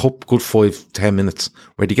because they've a good 5-10 minutes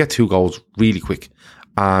where they get 2 goals really quick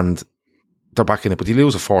and they're back in it. But they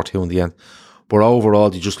lose a 4-2 in the end. But overall,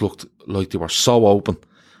 they just looked like they were so open.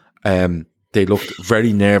 They looked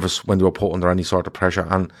very nervous when they were put under any sort of pressure.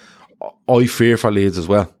 And I fear for Leeds as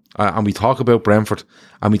well. And we talk about Brentford,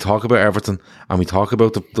 and we talk about Everton, and we talk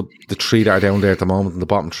about the 3 that are down there at the moment in the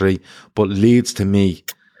bottom 3. But Leeds, to me,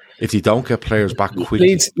 if they don't get players back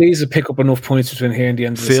quickly, Leeds will pick up enough points between here and the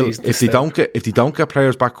end of the season. If they don't get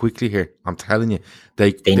players back quickly here, I'm telling you,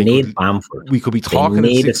 they need Bamford. We could be talking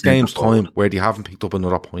in 6 games' time where they haven't picked up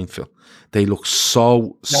another point, Phil. They look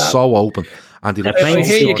so open, and they look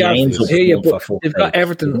they've got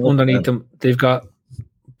Everton underneath them. They've got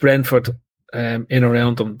Brentford in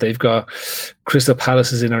around them. They've got Crystal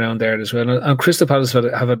Palace is in around there as well, and Crystal Palace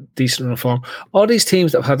have a decent run of form. All these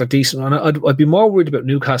teams that have had a decent run, I'd be more worried about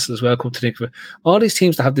Newcastle as well. Come to think of it, all these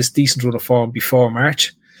teams that have this decent run of form before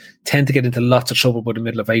March tend to get into lots of trouble by the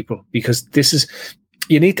middle of April, because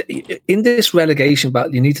you need to, in this relegation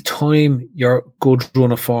battle, you need to time your good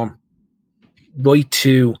run of form right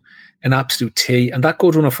to an absolute T, and that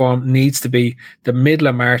good run of form needs to be the middle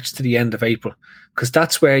of March to the end of April, because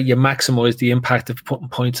that's where you maximise the impact of putting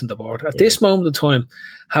points on the board. At this moment in time,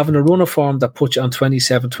 having a run of form that puts you on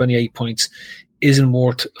 27, 28 points isn't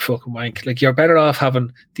worth fucking wank. Like, you're better off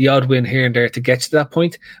having the odd win here and there to get you to that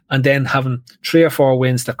point, and then having 3 or 4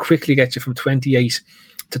 wins that quickly get you from 28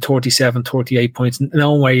 to 37, 38 points.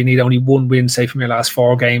 Knowing where you need only 1 win, say, from your last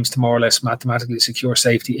 4 games to more or less mathematically secure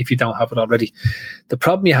safety if you don't have it already. The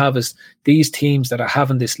problem you have is these teams that are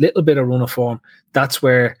having this little bit of run of form, that's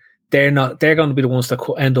where they're going to be the ones that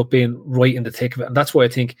could end up being right in the thick of it. And that's why I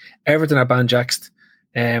think Everton are banjaxed.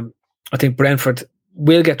 I think Brentford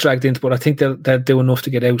will get dragged into, but I think they'll do enough to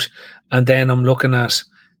get out. And then I'm looking at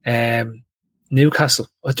Newcastle.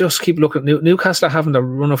 I just keep looking at Newcastle are having the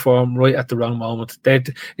run of form right at the wrong moment.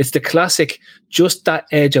 It's the classic, just that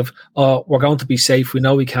edge of, oh, we're going to be safe, we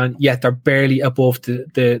know we can, yet they're barely above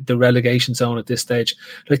the relegation zone at this stage.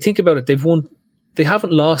 Like, think about it, they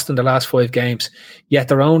haven't lost in the last 5 games, yet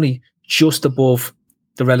they're only just above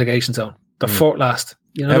the relegation zone. They're 4th last.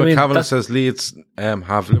 You know what I mean? Cavanagh says Leeds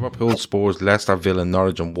have Liverpool, Spurs, Leicester, Villa,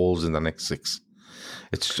 Norwich and Wolves in the next 6.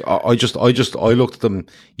 I looked at them.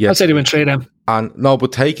 Yeah, I'd say they went trade them. And no,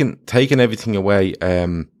 but taking everything away,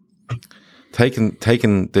 taking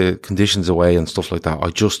the conditions away and stuff like that, I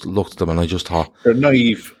just looked at them and I just thought they're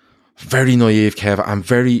naive, very naive, Kev, and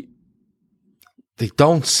they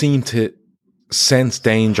don't seem to sense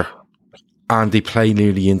danger, and they play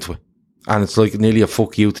nearly into it, and it's like nearly a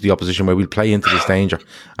fuck you to the opposition, where we'll play into this danger,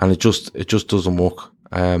 and it just doesn't work.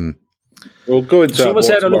 We'll go into someone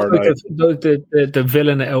said I look like the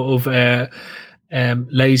villain out of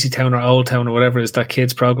Lazy Town or Old Town or whatever it is, that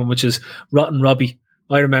kids program, which is Rotten Robbie.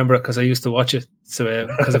 I remember it because I used to watch it. So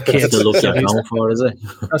because of kids, that's the look you're known for, is it?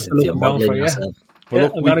 That's the look I'm known for. Yeah. Well,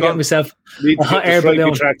 look, I'm gonna get myself a hot air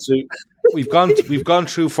balloon. We've gone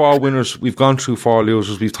through 4 winners. We've gone through 4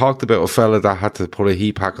 losers. We've talked about a fella that had to put a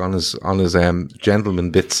heat pack on his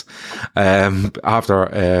gentleman bits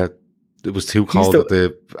after it was too cold at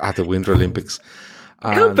the Winter Olympics.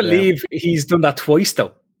 I can't believe he's done that twice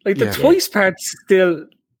though. Like the twice part's still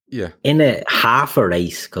in a half a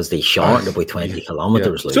race, because they shortened it by 20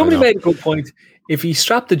 kilometers. Like, somebody made a good point. If he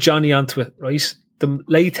strapped the Johnny onto it, right, the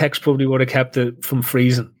latex probably would have kept it from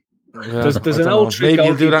freezing. There's an old trick. Maybe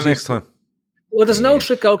you'll do that next time. Well, there's an old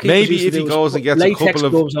trick goalkeepers. Maybe if he goes and gets a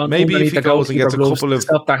couple of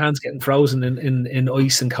stop their hands getting frozen in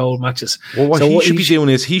ice and cold matches. Well, what he should be doing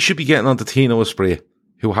is he should be getting on to Tino Esprit,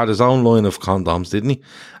 who had his own line of condoms, didn't he?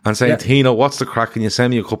 And saying, Tino, what's the crack? Can you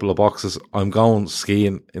send me a couple of boxes? I'm going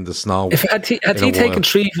skiing in the snow. If had he taken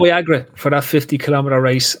 3 Viagra for that 50-kilometer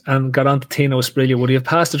race and got on to Tino Esprit, would he have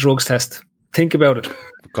passed the drugs test? Think about it.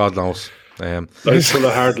 God knows. It's full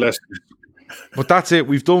of hard lessons. But that's it.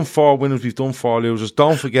 We've done 4 winners. We've done 4 losers.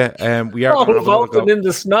 Don't forget, we are voting in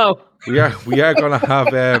the snow. We are going to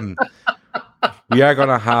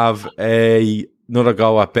have another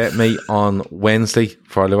go at BetMate on Wednesday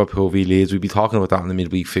for Liverpool v Leeds. We'll be talking about that in the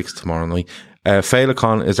midweek fix tomorrow night.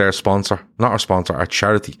 Féileacáin is our sponsor, not our sponsor, our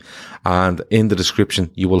charity. And in the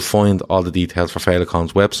description, you will find all the details for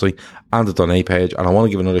Féileacáin's website and the donate page. And I want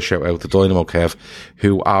to give another shout out to Dynamo Kev,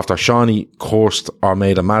 who, after Shawnee cursed or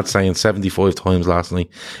made a mad saying 75 times last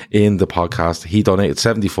night in the podcast, he donated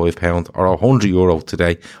 £75 or €100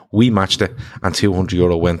 today. We matched it, and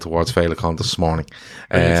 €200 went towards Féileacáin this morning.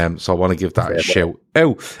 So I want to give that a shout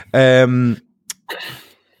out.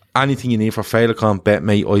 Anything you need for Féileacáin,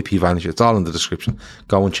 BetMate, IP Vanish, it's all in the description.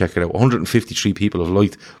 Go and check it out. 153 people have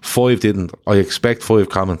liked, 5 didn't. I expect 5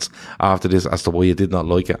 comments after this as to why you did not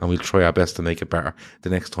like it, and we'll try our best to make it better the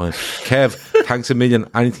next time. Kev, thanks a million.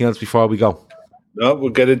 Anything else before we go? No, we'll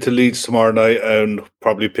get into Leeds tomorrow night and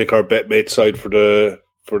probably pick our BetMate side for the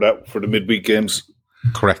midweek games.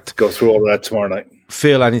 Correct. Go through all that tomorrow night.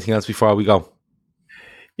 Phil, anything else before we go?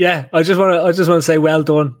 Yeah, I just want to say well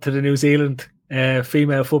done to the New Zealand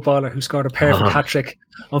female footballer who scored a perfect hat trick.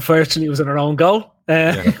 Unfortunately, it was on her own goal.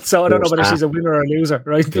 So I don't know whether she's a winner or a loser,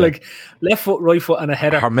 right? Yeah. Like left foot, right foot, and a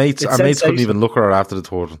header. Our mates couldn't even look at her after the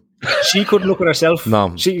tournament. She couldn't look at herself.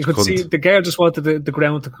 No, she could see the girl just wanted the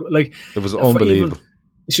ground to like. It was unbelievable.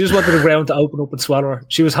 She just wanted the ground to open up and swallow her.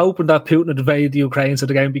 She was hoping that Putin had invaded the Ukraine so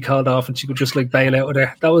the game would be called off and she could just like bail out of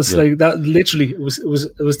there. That was like that. Literally, it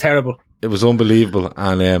was terrible. It was unbelievable,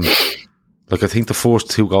 and Like, I think the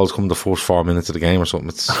first 2 goals come in the first 4 minutes of the game or something.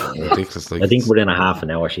 It's ridiculous. Like, I think within a half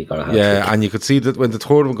an hour she got a hat. yeah, and you could see that when the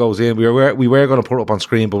third one goes in, we were going to put it up on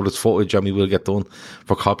screen, but it's footage and we will get done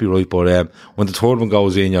for copyright. But when the third one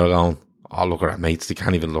goes in, you're going, oh, look at her, mates. They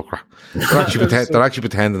can't even look at her. They're actually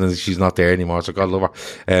pretending that she's not there anymore. So God love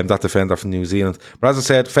her. That defender from New Zealand. But as I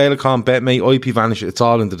said, Féileacáin, BetMate, IP Vanish, it's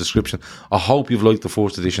all in the description. I hope you've liked the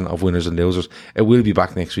first edition of Winners and Losers. It will be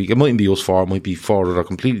back next week. It mightn't be us 4, it might be 4 other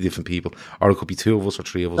completely different people, or it could be 2 of us or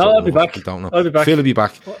 3 of us. No, I'll be back. I don't know. I'll be back. Phil will be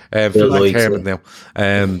back. Phil's determined now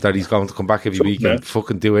that he's going to come back every week and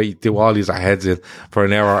fucking do all his heads in for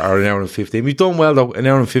an hour or an hour and 15. We've done well though. An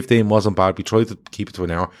hour and 15 wasn't bad. We tried to keep it to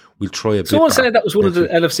an hour. We'll try a bit. Someone said that was one of the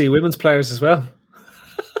LFC women's players as well.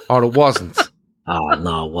 Or it wasn't.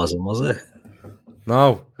 No, it wasn't, was it?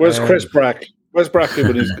 No. Where's Chris Brack? Where's Bracky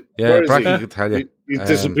when he's Bracky could tell you. He's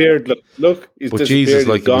disappeared. Look, he's but disappeared. Jesus,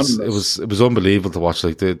 like gone. it was unbelievable to watch.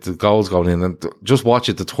 Like the goals going in, and just watch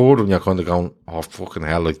it. The third one, you're kind of going, oh fucking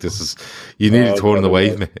hell! Like this is, you nearly turning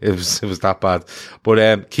away from me. It was that bad.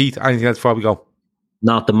 But Keith, anything else before we go?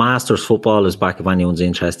 Not the Masters football is back if anyone's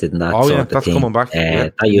interested in that. Oh, sort yeah, of that's thing. coming back.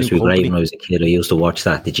 That used to be great when I was a kid. I used to watch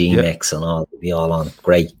that, the G-Mix and all. It'd be all on.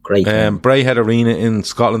 Great. Braehead Arena in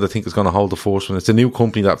Scotland, I think, is going to hold the first one. It's a new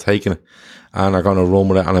company that have taken it and are going to run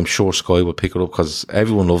with it, and I'm sure Sky will pick it up because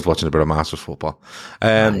everyone loves watching a bit of Masters football.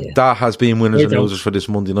 That has been Winners and Losers for this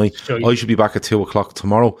Monday night. Sure. I should be back at 2:00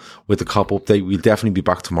 tomorrow with the COP update. We'll definitely be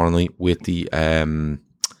back tomorrow night with the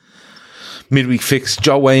midweek fix.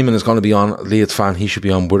 Joe Wayman is going to be on. Leeds fan, he should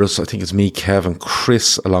be on with us. I think it's me, Kev, and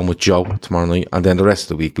Chris along with Joe tomorrow night, and then the rest of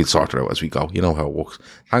the week we'll sort it out as we go. You know how it works.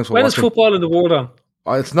 Thanks for when watching. is football in the world on?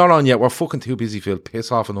 It's not on yet. We're fucking too busy, Phil.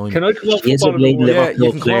 Piss off and on. Can I come on football in the world? Yeah,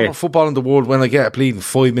 you can come on for football in the world when I get a bleeding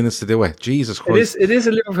 5 minutes to do it. Jesus Christ. It is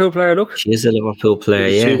a Liverpool player, look. She is a Liverpool player,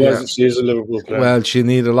 yeah. She is a Liverpool player. Well, she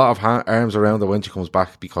need a lot of arms around her when she comes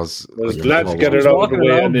back because... I was glad to get her out of the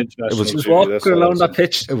way on international. She was walking along that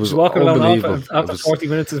pitch. It was walking along unbelievable. after 40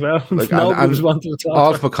 minutes as well. Like, Nobody was wanting to talk.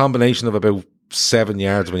 All from a combination of about 7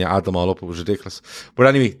 yards when you add them all up. It was ridiculous. But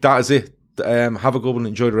anyway, that is it. Have a good one.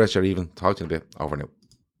 Enjoy the rest of your evening. Talk to you in a bit. Over now.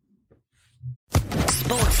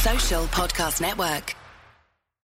 Sports Social Podcast Network.